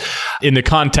Clubhouse as in the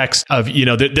context of,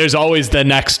 there's always the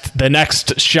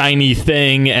next shiny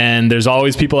thing. And there's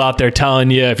always people out there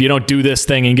telling you, if you don't do this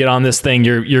thing and get on this thing,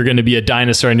 you're going to be a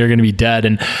dinosaur and you're going to be dead.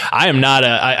 And I am not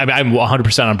I'm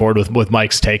 100% on board with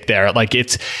Mike's take there. Like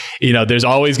there's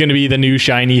always going to be the new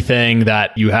shiny thing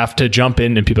that you have to jump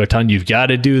in and people are telling you, you've got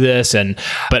to do this.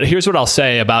 But here's what I'll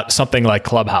say about something like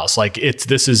Clubhouse. Like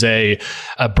this is a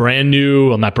brand new,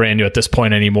 well, not brand new at this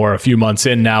point anymore, a few months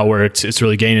in now where it's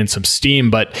really gaining some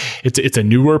steam, but it's a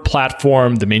newer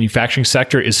platform. The manufacturing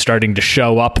sector is starting to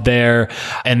show up there,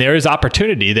 and there is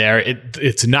opportunity there.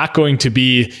 It's not going to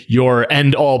be your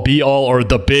end all be all or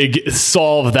the big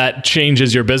solve that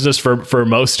changes your business for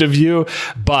most of you.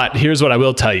 But here's what I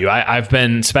will tell you. I've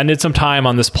been spending some time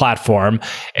on this platform,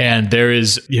 and there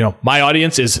is, my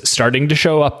audience is starting to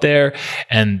show up there,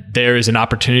 and there is an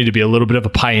opportunity to be a little bit of a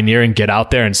pioneer and get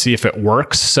out there and see if it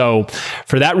works. So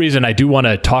for that reason, I do want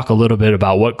to talk a little bit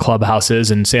about what Clubhouse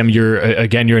is. And Sam, you're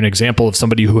an example of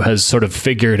somebody who has sort of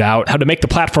figured out how to make the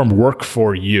platform work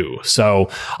for you. So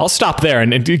I'll stop there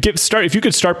and if you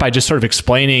could start by just sort of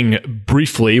explaining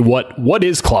briefly what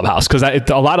is Clubhouse? Because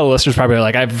a lot of listeners probably are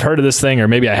like, I've heard of this thing, or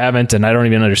maybe I haven't, and I don't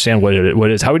even understand what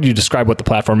it is. How would you describe what the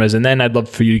platform is? And then I'd love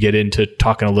for you to get into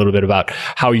talking a little bit about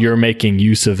how you're making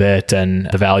use of it and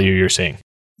the value you're seeing.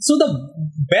 So the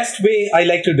best way I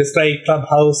like to describe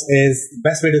Clubhouse is, the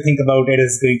best way to think about it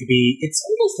is going to be, it's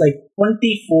almost like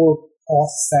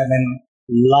 24/7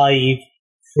 live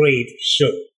trade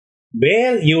show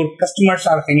where your customers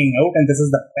are hanging out, and this is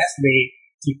the best way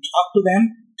to talk to them,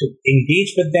 to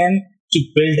engage with them, to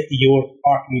build your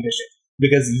thought leadership.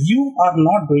 Because you are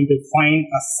not going to find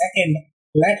a second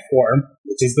platform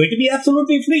which is going to be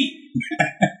absolutely free.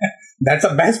 That's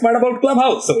the best part about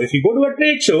Clubhouse. So if you go to a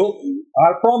trade show, you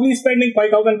are probably spending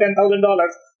 $5,000, $10,000.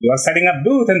 You are setting up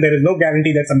booth, and there is no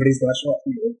guarantee that somebody's going to show up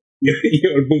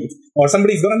your booth, or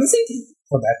somebody's going to visit you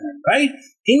for that matter, right?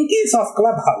 In case of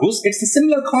Clubhouse, it's a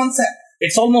similar concept.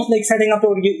 It's almost like setting up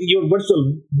your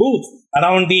virtual booth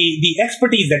around the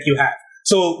expertise that you have.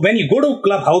 So when you go to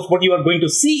Clubhouse, what you are going to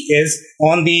see is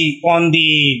on the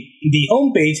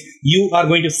homepage, you are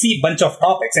going to see a bunch of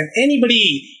topics, and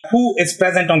anybody who is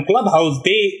present on Clubhouse,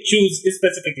 they choose a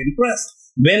specific interest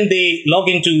when they log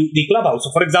into the Clubhouse.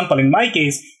 So for example, in my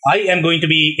case, I am going to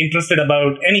be interested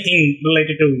about anything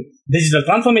related to digital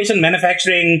transformation,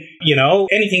 manufacturing,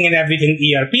 anything and everything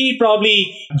ERP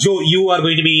probably. Joe, you are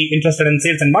going to be interested in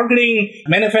sales and marketing,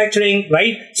 manufacturing,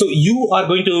 right? So you are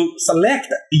going to select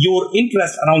your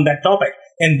interest around that topic.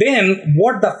 And then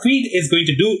what the feed is going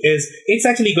to do is it's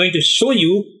actually going to show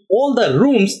you all the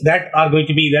rooms that are going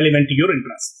to be relevant to your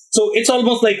interests. So it's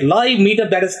almost like live meetup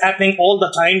that is happening all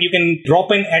the time. You can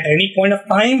drop in at any point of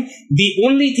time. The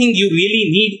only thing you really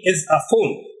need is a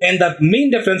phone. And the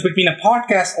main difference between a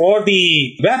podcast or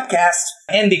the webcast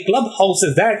and the Clubhouse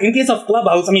is that in case of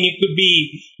Clubhouse, you could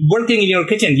be working in your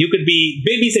kitchen. You could be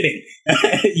babysitting.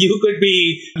 You could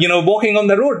be, walking on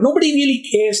the road. Nobody really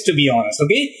cares, to be honest.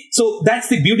 Okay. So that's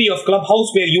the beauty of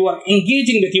Clubhouse, where you are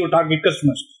engaging with your target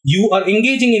customers. You are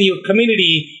engaging in your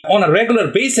community on a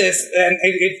regular basis, and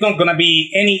it's not going to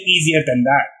be any easier than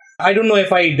that. I don't know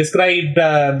if I described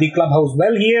the Clubhouse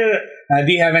well here.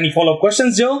 Do you have any follow-up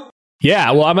questions, Joe?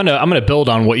 Yeah, well, I'm gonna build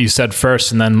on what you said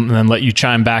first, and then let you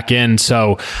chime back in.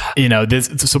 So,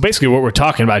 so basically, what we're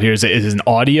talking about here is an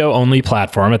audio only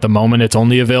platform. At the moment, it's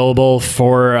only available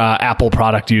for Apple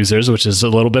product users, which is a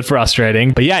little bit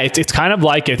frustrating. But yeah, it's kind of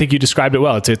like, I think you described it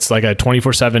well. It's like a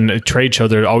 24/7 trade show.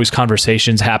 There are always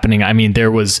conversations happening.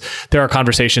 There are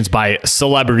conversations by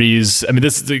celebrities.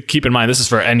 Keep in mind, this is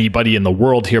for anybody in the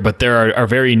world here, but there are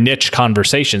very niche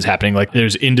conversations happening. Like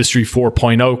there's Industry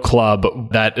 4.0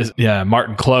 Club that is. Yeah,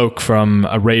 Martin Cloak from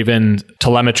Raven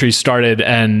Telemetry started,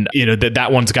 and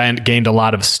that one's gained a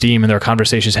lot of steam, and there are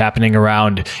conversations happening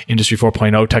around Industry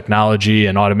 4.0 technology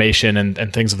and automation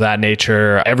and things of that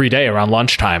nature every day around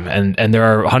lunchtime, and there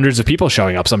are hundreds of people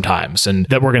showing up sometimes, and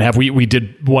that we're going to have. We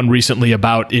did one recently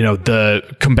about the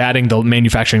combating the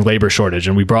manufacturing labor shortage,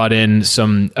 and we brought in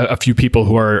a few people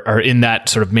who are in that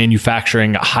sort of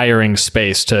manufacturing hiring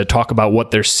space to talk about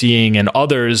what they're seeing, and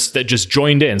others that just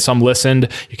joined in. Some listened.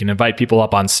 You can invite people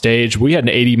up on stage. We had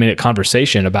an 80-minute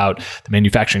conversation about the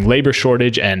manufacturing labor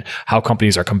shortage and how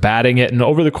companies are combating it. And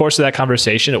over the course of that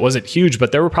conversation, it wasn't huge,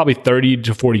 but there were probably 30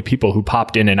 to 40 people who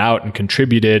popped in and out and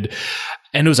contributed.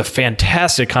 And it was a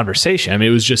fantastic conversation. It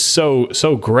was just so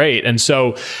great. And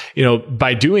so,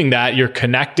 by doing that, you're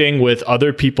connecting with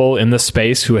other people in the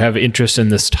space who have interest in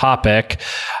this topic.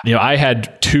 I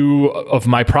had 2 of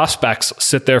my prospects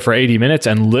sit there for 80 minutes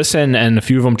and listen, and a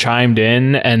few of them chimed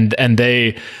in, and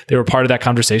they were part of that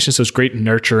conversation. So it's great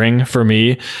nurturing for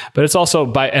me. But it's also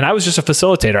and I was just a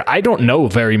facilitator. I don't know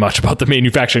very much about the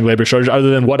manufacturing labor shortage other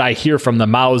than what I hear from the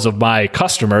mouths of my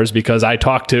customers, because I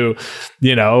talk to,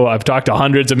 I've talked to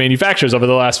hundreds of manufacturers over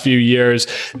the last few years.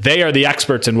 They are the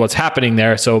experts in what's happening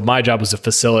there. So my job was to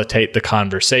facilitate the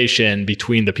conversation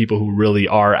between the people who really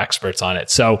are experts on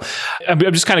it. So I'm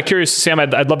just kind of curious, Sam,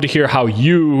 I'd love to hear how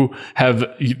you have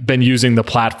been using the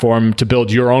platform to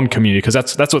build your own community, because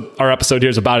that's what our episode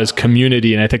here is about, is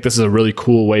community. And I think this is a really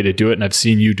cool way to do it. And I've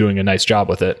seen you doing a nice job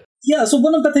with it. Yeah, so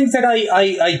one of the things that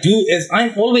I do is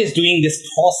I'm always doing this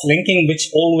cross-linking, which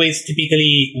always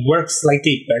typically works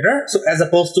slightly better. So as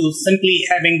opposed to simply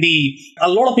having a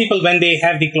lot of people, when they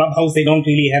have the Clubhouse, they don't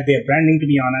really have their branding, to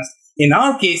be honest. In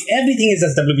our case, everything is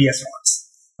just WBS Rocks.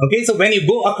 Okay, so when you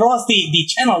go across the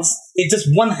channels, it's just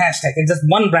one hashtag, it's just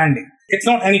one branding. It's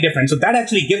not any different. So that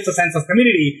actually gives a sense of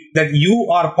community that you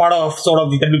are part of sort of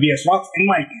the WBS Rocks in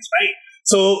my case, right?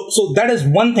 So that is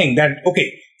one thing that,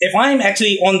 okay, if I'm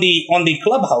actually on the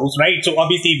Clubhouse, right? So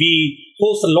obviously we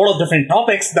post a lot of different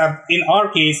topics that in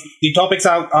our case, the topics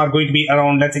are going to be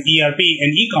around, let's say, ERP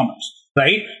and e-commerce,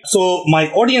 right? So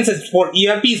my audience for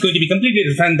ERP is going to be completely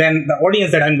different than the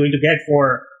audience that I'm going to get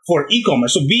for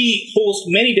e-commerce. So we post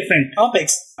many different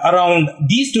topics around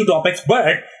these 2 topics,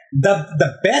 but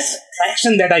the best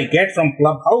traction that I get from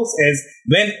Clubhouse is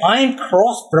when I'm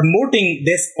cross-promoting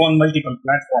this on multiple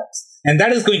platforms. And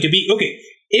that is going to be, okay,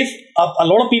 if a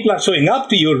lot of people are showing up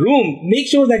to your room, make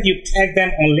sure that you tag them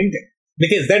on LinkedIn,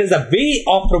 because that is a way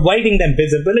of providing them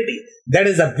visibility. That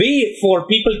is a way for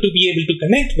people to be able to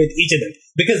connect with each other,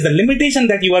 because the limitation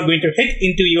that you are going to hit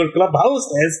into your Clubhouse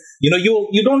is,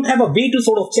 you don't have a way to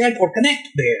sort of chat or connect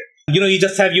there. You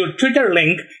just have your Twitter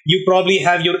link, you probably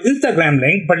have your Instagram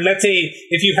link, but let's say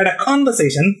if you had a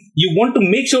conversation, you want to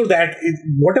make sure that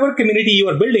whatever community you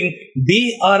are building,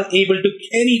 they are able to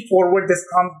carry forward this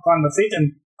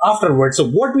conversation afterwards. So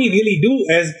what we really do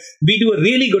is we do a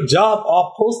really good job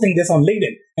of posting this on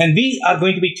LinkedIn. And we are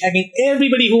going to be tagging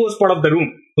everybody who was part of the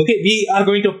room. Okay, we are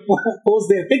going to post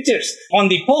their pictures on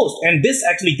the post, and this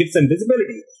actually gives them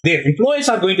visibility. Their employees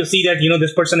are going to see that,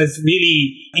 this person is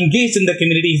really engaged in the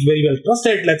community, is very well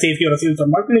trusted. Let's say if you're a sales or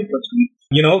marketing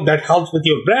person, that helps with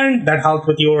your brand, that helps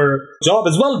with your job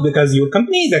as well, because your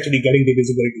company is actually getting the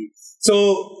visibility.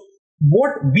 So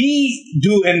what we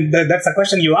do, and that's a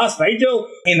question you asked, right, Joe?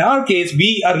 In our case,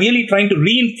 we are really trying to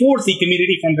reinforce the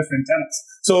community from different channels.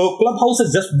 So Clubhouse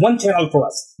is just one channel for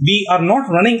us. We are not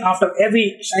running after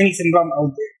every shiny syndrome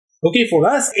out there. Okay, for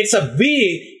us, it's a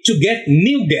way to get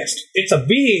new guests. It's a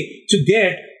way to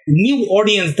get new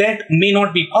audience that may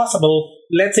not be possible,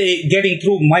 let's say, getting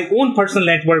through my own personal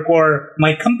network or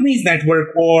my company's network,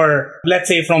 or let's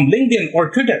say from LinkedIn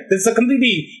or Twitter. This is a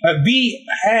completely, we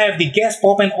have the guests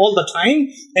pop in all the time,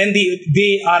 and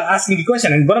they are asking the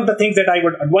question. And one of the things that I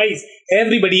would advise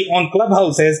everybody on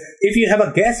Clubhouse is, if you have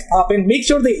a guest pop in, make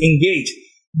sure they engage.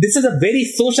 This is a very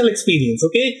social experience,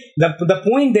 okay? The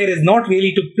point there is not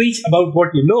really to preach about what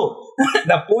you know.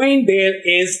 The point there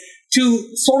is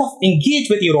to sort of engage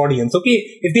with your audience,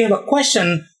 okay? If they have a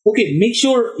question, okay, make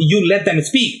sure you let them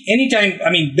speak. Anytime,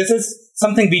 this is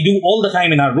something we do all the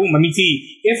time in our room.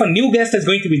 See, if a new guest is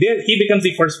going to be there, he becomes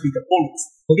the first speaker always.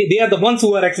 Okay, they are the ones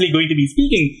who are actually going to be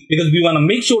speaking, because we want to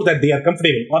make sure that they are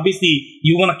comfortable. Obviously,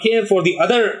 you want to care for the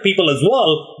other people as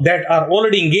well that are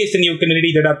already engaged in your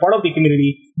community, that are part of the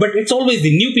community. But it's always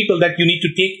the new people that you need to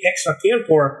take extra care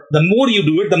for. The more you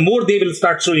do it, the more they will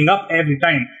start showing up every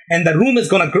time. And the room is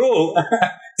going to grow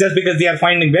just because they are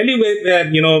finding value,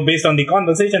 based on the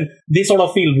conversation. They sort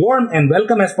of feel warm and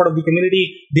welcome as part of the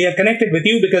community. They are connected with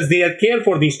you because they care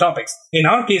for these topics. In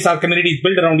our case, our community is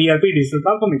built around ERP, digital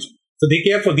transformation. So they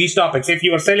care for these topics. If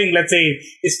you are selling, let's say,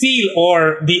 steel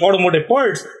or the automotive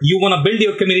parts, you want to build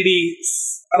your community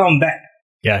around that.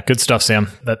 Yeah, good stuff, Sam.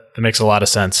 That makes a lot of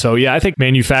sense. So yeah, I think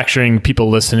manufacturing,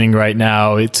 people listening right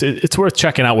now, it's worth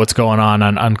checking out what's going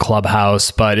on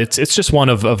Clubhouse, but it's just one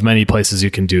of many places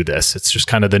you can do this. It's just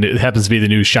kind of it happens to be the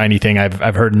new shiny thing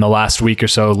I've heard in the last week or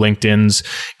so. LinkedIn's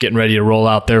getting ready to roll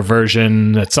out their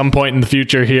version at some point in the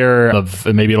future here of,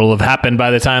 maybe it'll have happened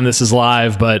by the time this is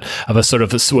live, but of a sort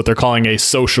of what they're calling a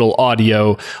social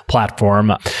audio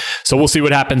platform. So we'll see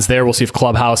what happens there. We'll see if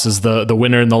Clubhouse is the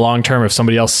winner in the long term, if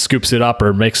somebody else scoops it up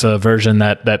or makes a version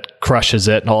that crushes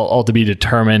it, all to be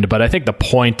determined. But I think the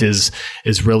point is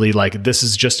really like, this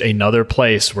is just another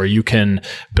place where you can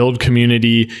build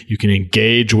community, you can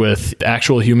engage with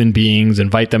actual human beings,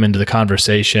 invite them into the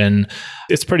conversation.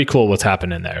 It's pretty cool what's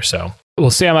happening there. So, well,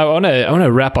 Sam, I want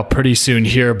to wrap up pretty soon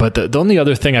here, but the only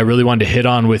other thing I really wanted to hit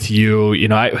on with you,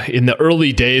 in the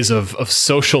early days of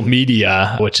social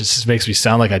media, which makes me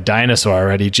sound like a dinosaur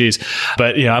already, geez.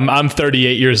 But I'm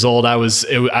 38 years old. I was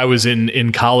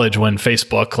in college when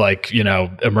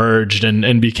Facebook emerged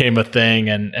and became a thing,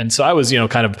 and so I was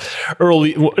kind of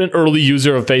an early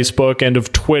user of Facebook and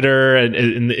of Twitter, and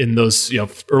in those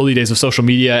early days of social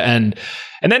media, and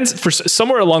then for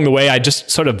somewhere along the way, I just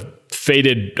sort of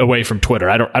faded away from Twitter.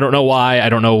 I don't know why. I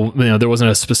don't know, there wasn't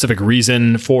a specific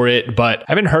reason for it, but I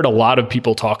haven't heard a lot of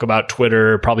people talk about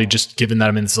Twitter, probably just given that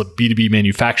I'm in this B2B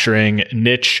manufacturing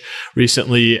niche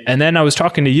recently. And then I was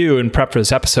talking to you in prep for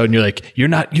this episode, and you're like, you're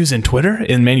not using Twitter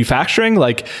in manufacturing?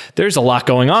 Like, there's a lot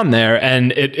going on there.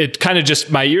 And it kind of just,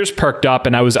 my ears perked up,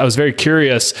 and I was very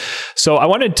curious. So I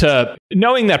wanted to,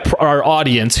 knowing that our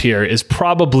audience here is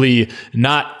probably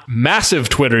not massive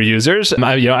Twitter users,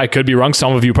 I could be wrong.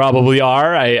 Some of you probably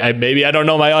are. Maybe I don't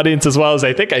know my audience as well as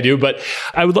I think I do, but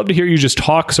I would love to hear you just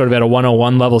talk sort of at a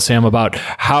 101 level, Sam, about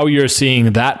how you're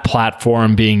seeing that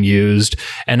platform being used.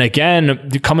 And again,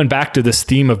 coming back to this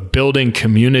theme of building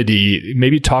community,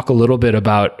 maybe talk a little bit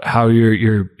about how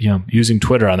you're using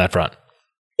Twitter on that front.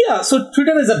 Yeah, so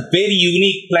Twitter is a very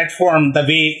unique platform the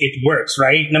way it works,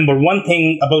 right? Number one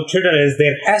thing about Twitter is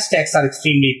their hashtags are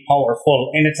extremely powerful,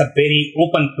 and it's a very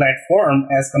open platform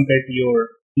as compared to your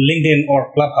LinkedIn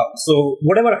or Clubhouse. So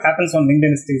whatever happens on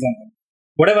LinkedIn stays on LinkedIn.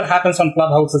 Whatever happens on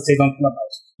Clubhouse stays on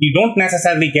Clubhouse. You don't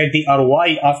necessarily get the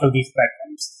ROI after these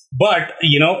platforms. But,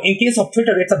 in case of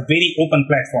Twitter, it's a very open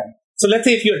platform. So let's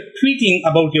say if you're tweeting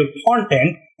about your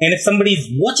content, and if somebody's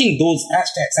watching those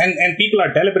hashtags, and people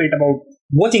are deliberate about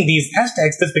watching these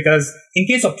hashtags, just because in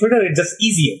case of Twitter, it's just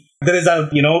easier. There is a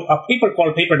paper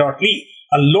called paper.ly.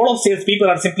 A lot of salespeople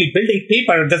are simply building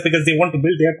paper just because they want to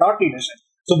build their thought leadership.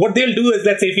 So what they'll do is,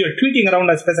 let's say if you're tweeting around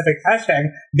a specific hashtag,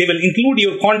 they will include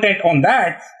your content on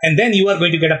that, and then you are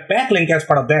going to get a backlink as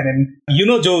part of that. And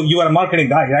Joe, you are a marketing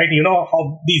guy, right? You know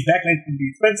how these backlinks can be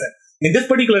expensive. In this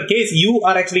particular case, you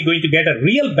are actually going to get a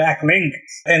real backlink,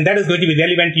 and that is going to be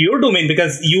relevant to your domain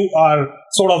because you are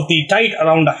sort of the tight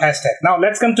around the hashtag. Now,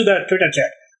 let's come to the Twitter chat.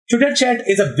 Twitter chat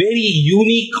is a very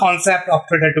unique concept of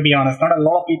Twitter, to be honest. Not a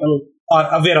lot of people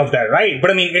are aware of that, right? But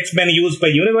I mean, it's been used by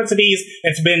universities.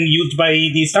 It's been used by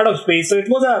the startup space. So it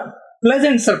was a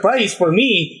pleasant surprise for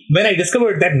me when I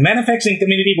discovered that manufacturing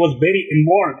community was very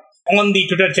involved on the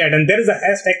Twitter chat. And there is a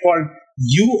hashtag called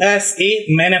USA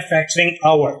Manufacturing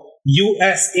Hour.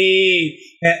 USA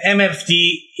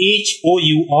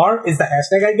MFGHOUR is the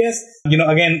hashtag, I guess.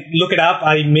 Again, look it up.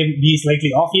 I may be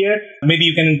slightly off here. Maybe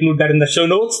you can include that in the show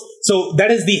notes. So that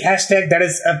is the hashtag. That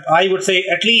is, I would say,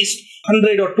 at least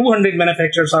 100 or 200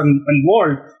 manufacturers are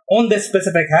involved on this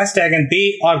specific hashtag, and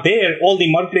they are there, all the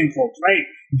marketing folks, right?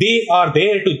 They are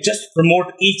there to just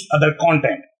promote each other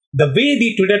content. The way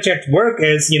the Twitter chat work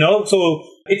is, so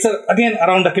it's again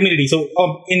around the community. So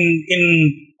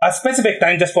in a specific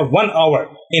time, just for 1 hour.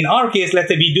 In our case, let's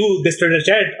say we do this Twitter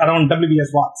chat around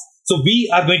WBS Rocks. So we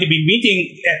are going to be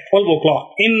meeting at 12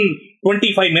 o'clock in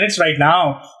 25 minutes right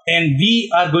now. And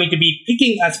we are going to be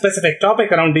picking a specific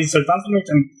topic around digital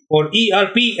transformation or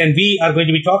ERP. And we are going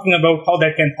to be talking about how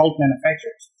that can help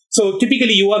manufacturers. So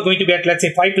typically you are going to get, let's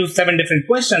say, 5 to 7 different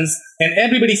questions, and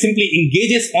everybody simply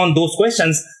engages on those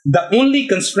questions. The only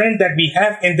constraint that we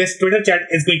have in this Twitter chat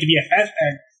is going to be a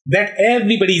hashtag that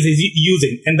everybody is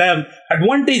using. And the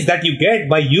advantage that you get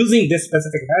by using this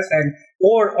specific hashtag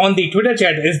or on the Twitter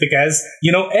chat is because,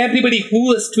 everybody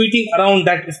who is tweeting around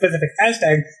that specific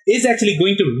hashtag is actually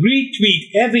going to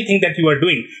retweet everything that you are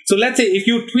doing. So let's say if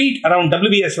you tweet around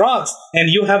WBS Rocks and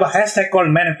you have a hashtag called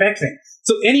manufacturing.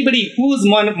 So anybody who's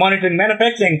monitoring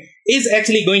manufacturing is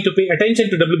actually going to pay attention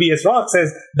to WBS Rocks,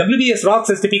 as WBS Rocks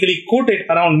is typically quoted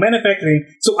around manufacturing.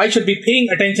 So I should be paying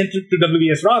attention to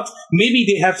WBS Rocks. Maybe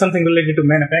they have something related to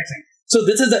manufacturing. So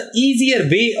this is the easier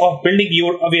way of building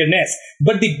your awareness.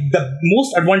 But the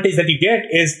most advantage that you get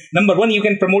is, number one, you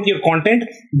can promote your content.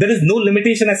 There is no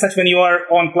limitation as such when you are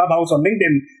on Clubhouse or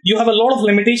LinkedIn. You have a lot of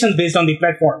limitations based on the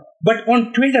platform. But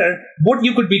on Twitter, what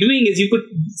you could be doing is you could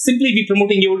simply be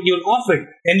promoting your offering,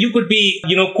 and you could be,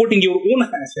 quoting your own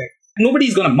hashtag.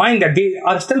 Nobody's going to mind that. They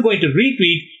are still going to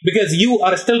retweet because you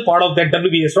are still part of that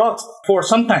WBS Rocks for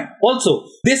some time. Also,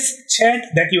 this chat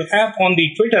that you have on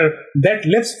the Twitter, that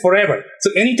lives forever.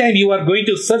 So anytime you are going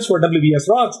to search for WBS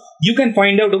Rocks, you can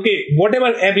find out, okay,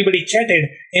 whatever everybody chatted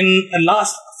in the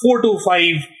last 4 to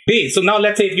 5 days. So now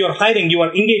let's say if you're hiring, you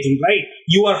are engaging, right?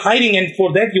 You are hiring, and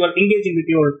for that you are engaging with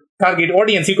your target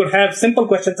audience. You could have simple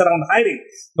questions around hiring.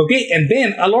 Okay. And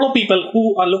then a lot of people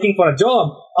who are looking for a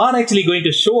job are actually going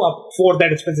to show up for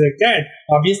that specific chat.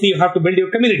 Obviously, you have to build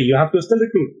your community. You have to still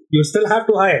recruit. You still have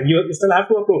to hire. You still have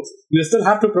to approach. You still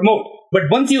have to promote. But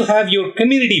once you have your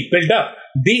community built up,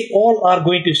 they all are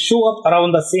going to show up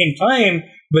around the same time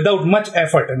without much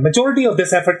effort. And majority of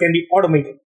this effort can be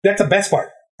automated. That's the best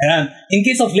part. And in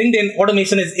case of LinkedIn,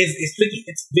 automation is tricky.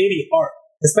 It's very hard,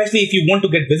 especially if you want to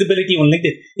get visibility on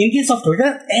LinkedIn. In case of Twitter,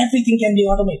 everything can be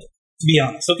automated, to be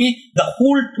honest, okay? The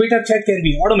whole Twitter chat can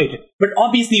be automated, but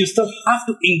obviously you still have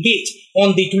to engage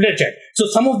on the Twitter chat. So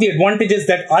some of the advantages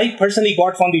that I personally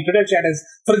got from the Twitter chat is,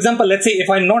 for example, let's say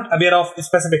if I'm not aware of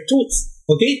specific tools,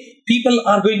 okay? People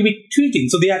are going to be tweeting,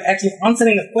 so they are actually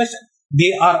answering a question.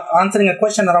 They are answering a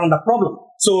question around a problem.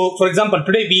 So, for example,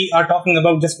 today we are talking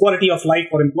about just quality of life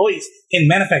for employees in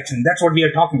manufacturing. That's what we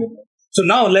are talking about. So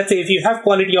now, let's say if you have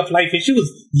quality of life issues,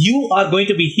 you are going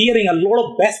to be hearing a lot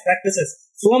of best practices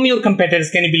from your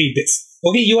competitors. Can you believe this?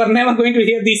 Okay, you are never going to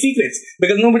hear these secrets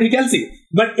because nobody tells you.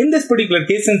 But in this particular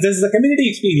case, since this is a community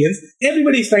experience,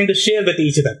 everybody is trying to share with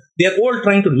each other. They are all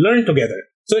trying to learn together.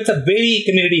 So it's a very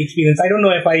community experience. I don't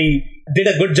know if I did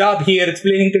a good job here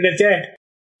explaining to the chat.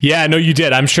 Yeah, no, you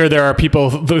did. I'm sure there are people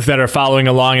that are following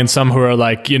along, and some who are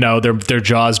like, their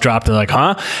jaws dropped and like,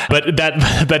 huh? But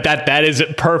that is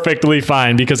perfectly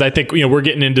fine, because I think, we're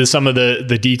getting into some of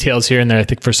the details here and there. I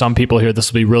think for some people here,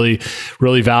 this will be really,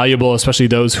 really valuable, especially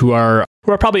those who are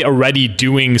probably already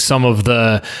doing some of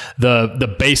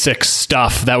the basic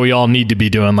stuff that we all need to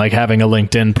be doing, like having a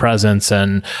LinkedIn presence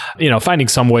and, finding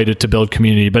some way to build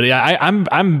community. But yeah,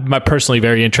 I'm personally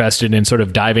very interested in sort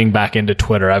of diving back into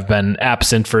Twitter. I've been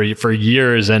absent for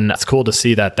years, and it's cool to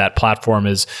see that platform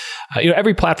is,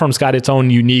 every platform's got its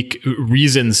own unique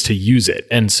reasons to use it.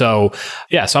 And so,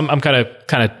 yeah, so I'm kind of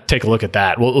take a look at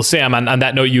that. Well, Sam, on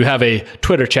that note, you have a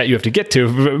Twitter chat you have to get to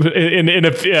in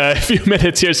a few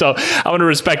minutes here. So I want to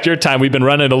respect your time. We've been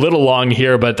running a little long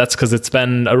here, but that's because it's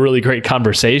been a really great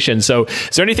conversation. So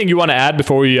is there anything you want to add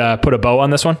before we put a bow on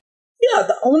this one? Yeah,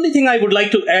 the only thing I would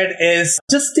like to add is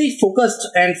just stay focused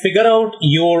and figure out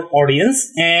your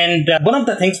audience. And one of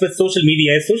the things with social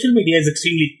media is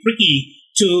extremely tricky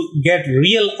to get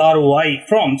real ROI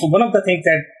from. So one of the things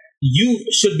that you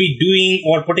should be doing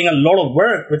or putting a lot of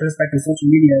work with respect to social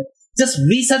media, just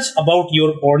research about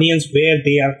your audience, where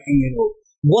they are hanging out,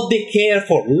 what they care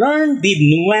for. Learn the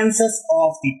nuances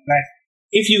of the platform.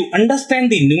 If you understand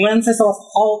the nuances of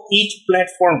how each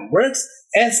platform works,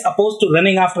 as opposed to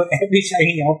running after every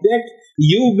shiny object,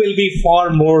 you will be far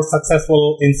more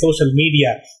successful in social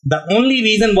media. The only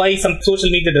reason why some social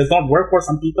media does not work for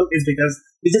some people is because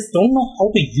they just don't know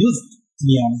how to use it.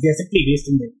 They're simply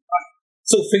wasting their time.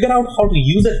 So figure out how to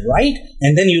use it right,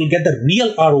 and then you'll get the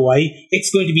real ROI.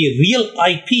 It's going to be a real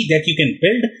IP that you can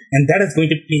build, and that is going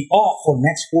to pay off for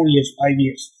next 4 years, 5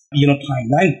 years,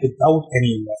 timeline without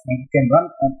any investment. You can run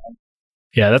on.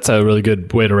 Yeah, that's a really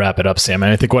good way to wrap it up, Sam.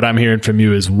 And I think what I'm hearing from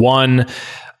you is, one,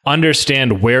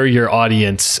 understand where your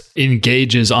audience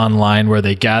engages online, where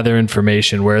they gather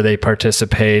information, where they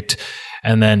participate.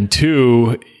 And then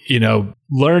two,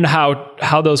 learn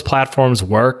how those platforms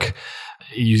work.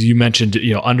 You mentioned,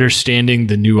 understanding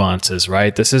the nuances,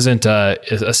 right? This isn't a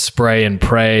spray and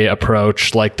pray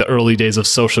approach like the early days of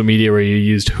social media where you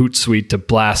used Hootsuite to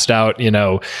blast out,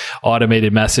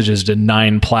 automated messages to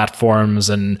 9 platforms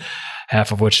and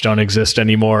half of which don't exist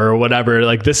anymore or whatever.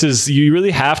 Like you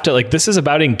really have to, this is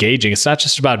about engaging. It's not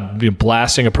just about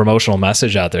blasting a promotional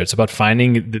message out there. It's about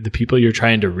finding the people you're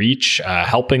trying to reach,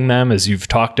 helping them, as you've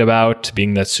talked about,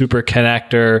 being that super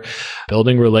connector,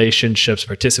 building relationships,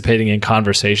 participating in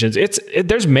conversations.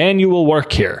 There's manual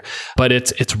work here, but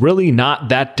it's really not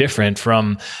that different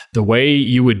from the way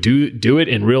you would do it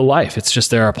in real life. It's just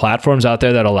there are platforms out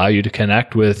there that allow you to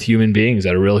connect with human beings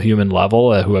at a real human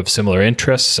level who have similar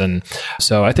interests. And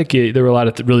so I think there were a lot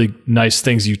of really nice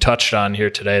things you touched on here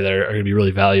today that are going to be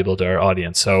really valuable to our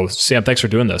audience. So Sam, thanks for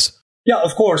doing this. Yeah,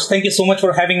 of course. Thank you so much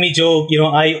for having me, Joe.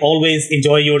 I always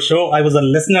enjoy your show. I was a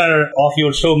listener of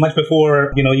your show much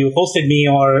before, you hosted me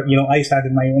or, I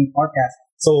started my own podcast.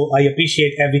 So I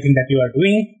appreciate everything that you are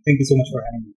doing. Thank you so much for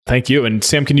having me. Thank you. And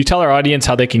Sam, can you tell our audience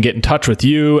how they can get in touch with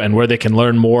you and where they can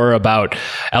learn more about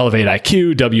Elevate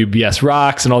IQ, WBS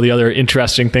Rocks, and all the other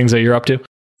interesting things that you're up to?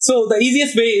 So the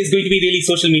easiest way is going to be really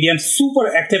social media. I'm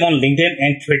super active on LinkedIn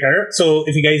and Twitter. So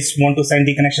if you guys want to send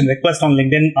the connection request on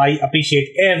LinkedIn, I appreciate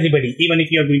everybody, even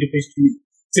if you're going to pitch to me,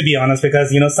 to be honest,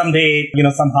 because, someday,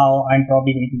 somehow I'm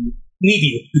probably going to need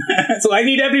you. So I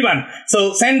need everyone.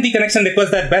 So send the connection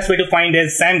request. That best way to find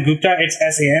is Sam Gupta. It's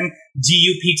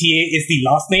SAMGUPTA is the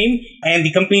last name. And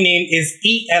the company name is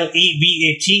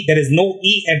ELEVAT. There is no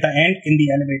E at the end in the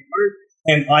Elevate word.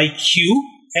 And IQ.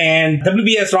 And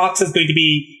WBS Rocks is going to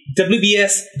be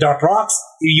WBS.rocks.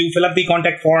 You fill up the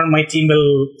contact form, my team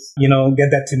will, get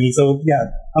that to me. So yeah,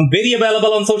 I'm very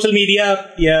available on social media.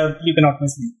 Yeah, you cannot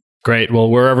miss me. Great. Well,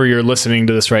 wherever you're listening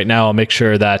to this right now, I'll make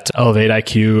sure that Elevate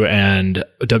IQ and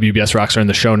WBS Rocks are in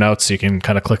the show notes. So you can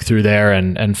kind of click through there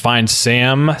and find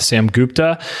Sam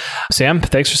Gupta. Sam,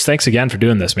 thanks again for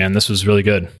doing this, man. This was really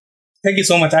good. Thank you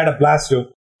so much. I had a blast, Joe.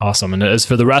 Awesome. And as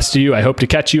for the rest of you, I hope to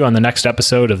catch you on the next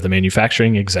episode of The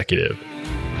Manufacturing Executive.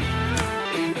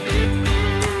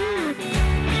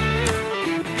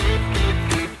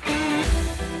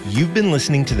 You've been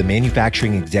listening to the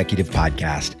Manufacturing Executive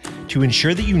Podcast. To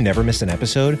ensure that you never miss an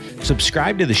episode,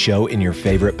 subscribe to the show in your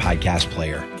favorite podcast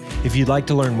player. If you'd like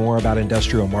to learn more about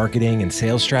industrial marketing and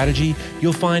sales strategy,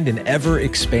 you'll find an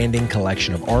ever-expanding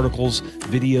collection of articles,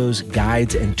 videos,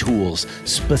 guides, and tools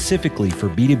specifically for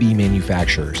B2B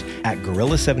manufacturers at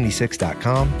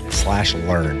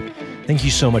gorilla76.com/learn. Thank you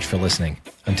so much for listening.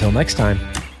 Until next time.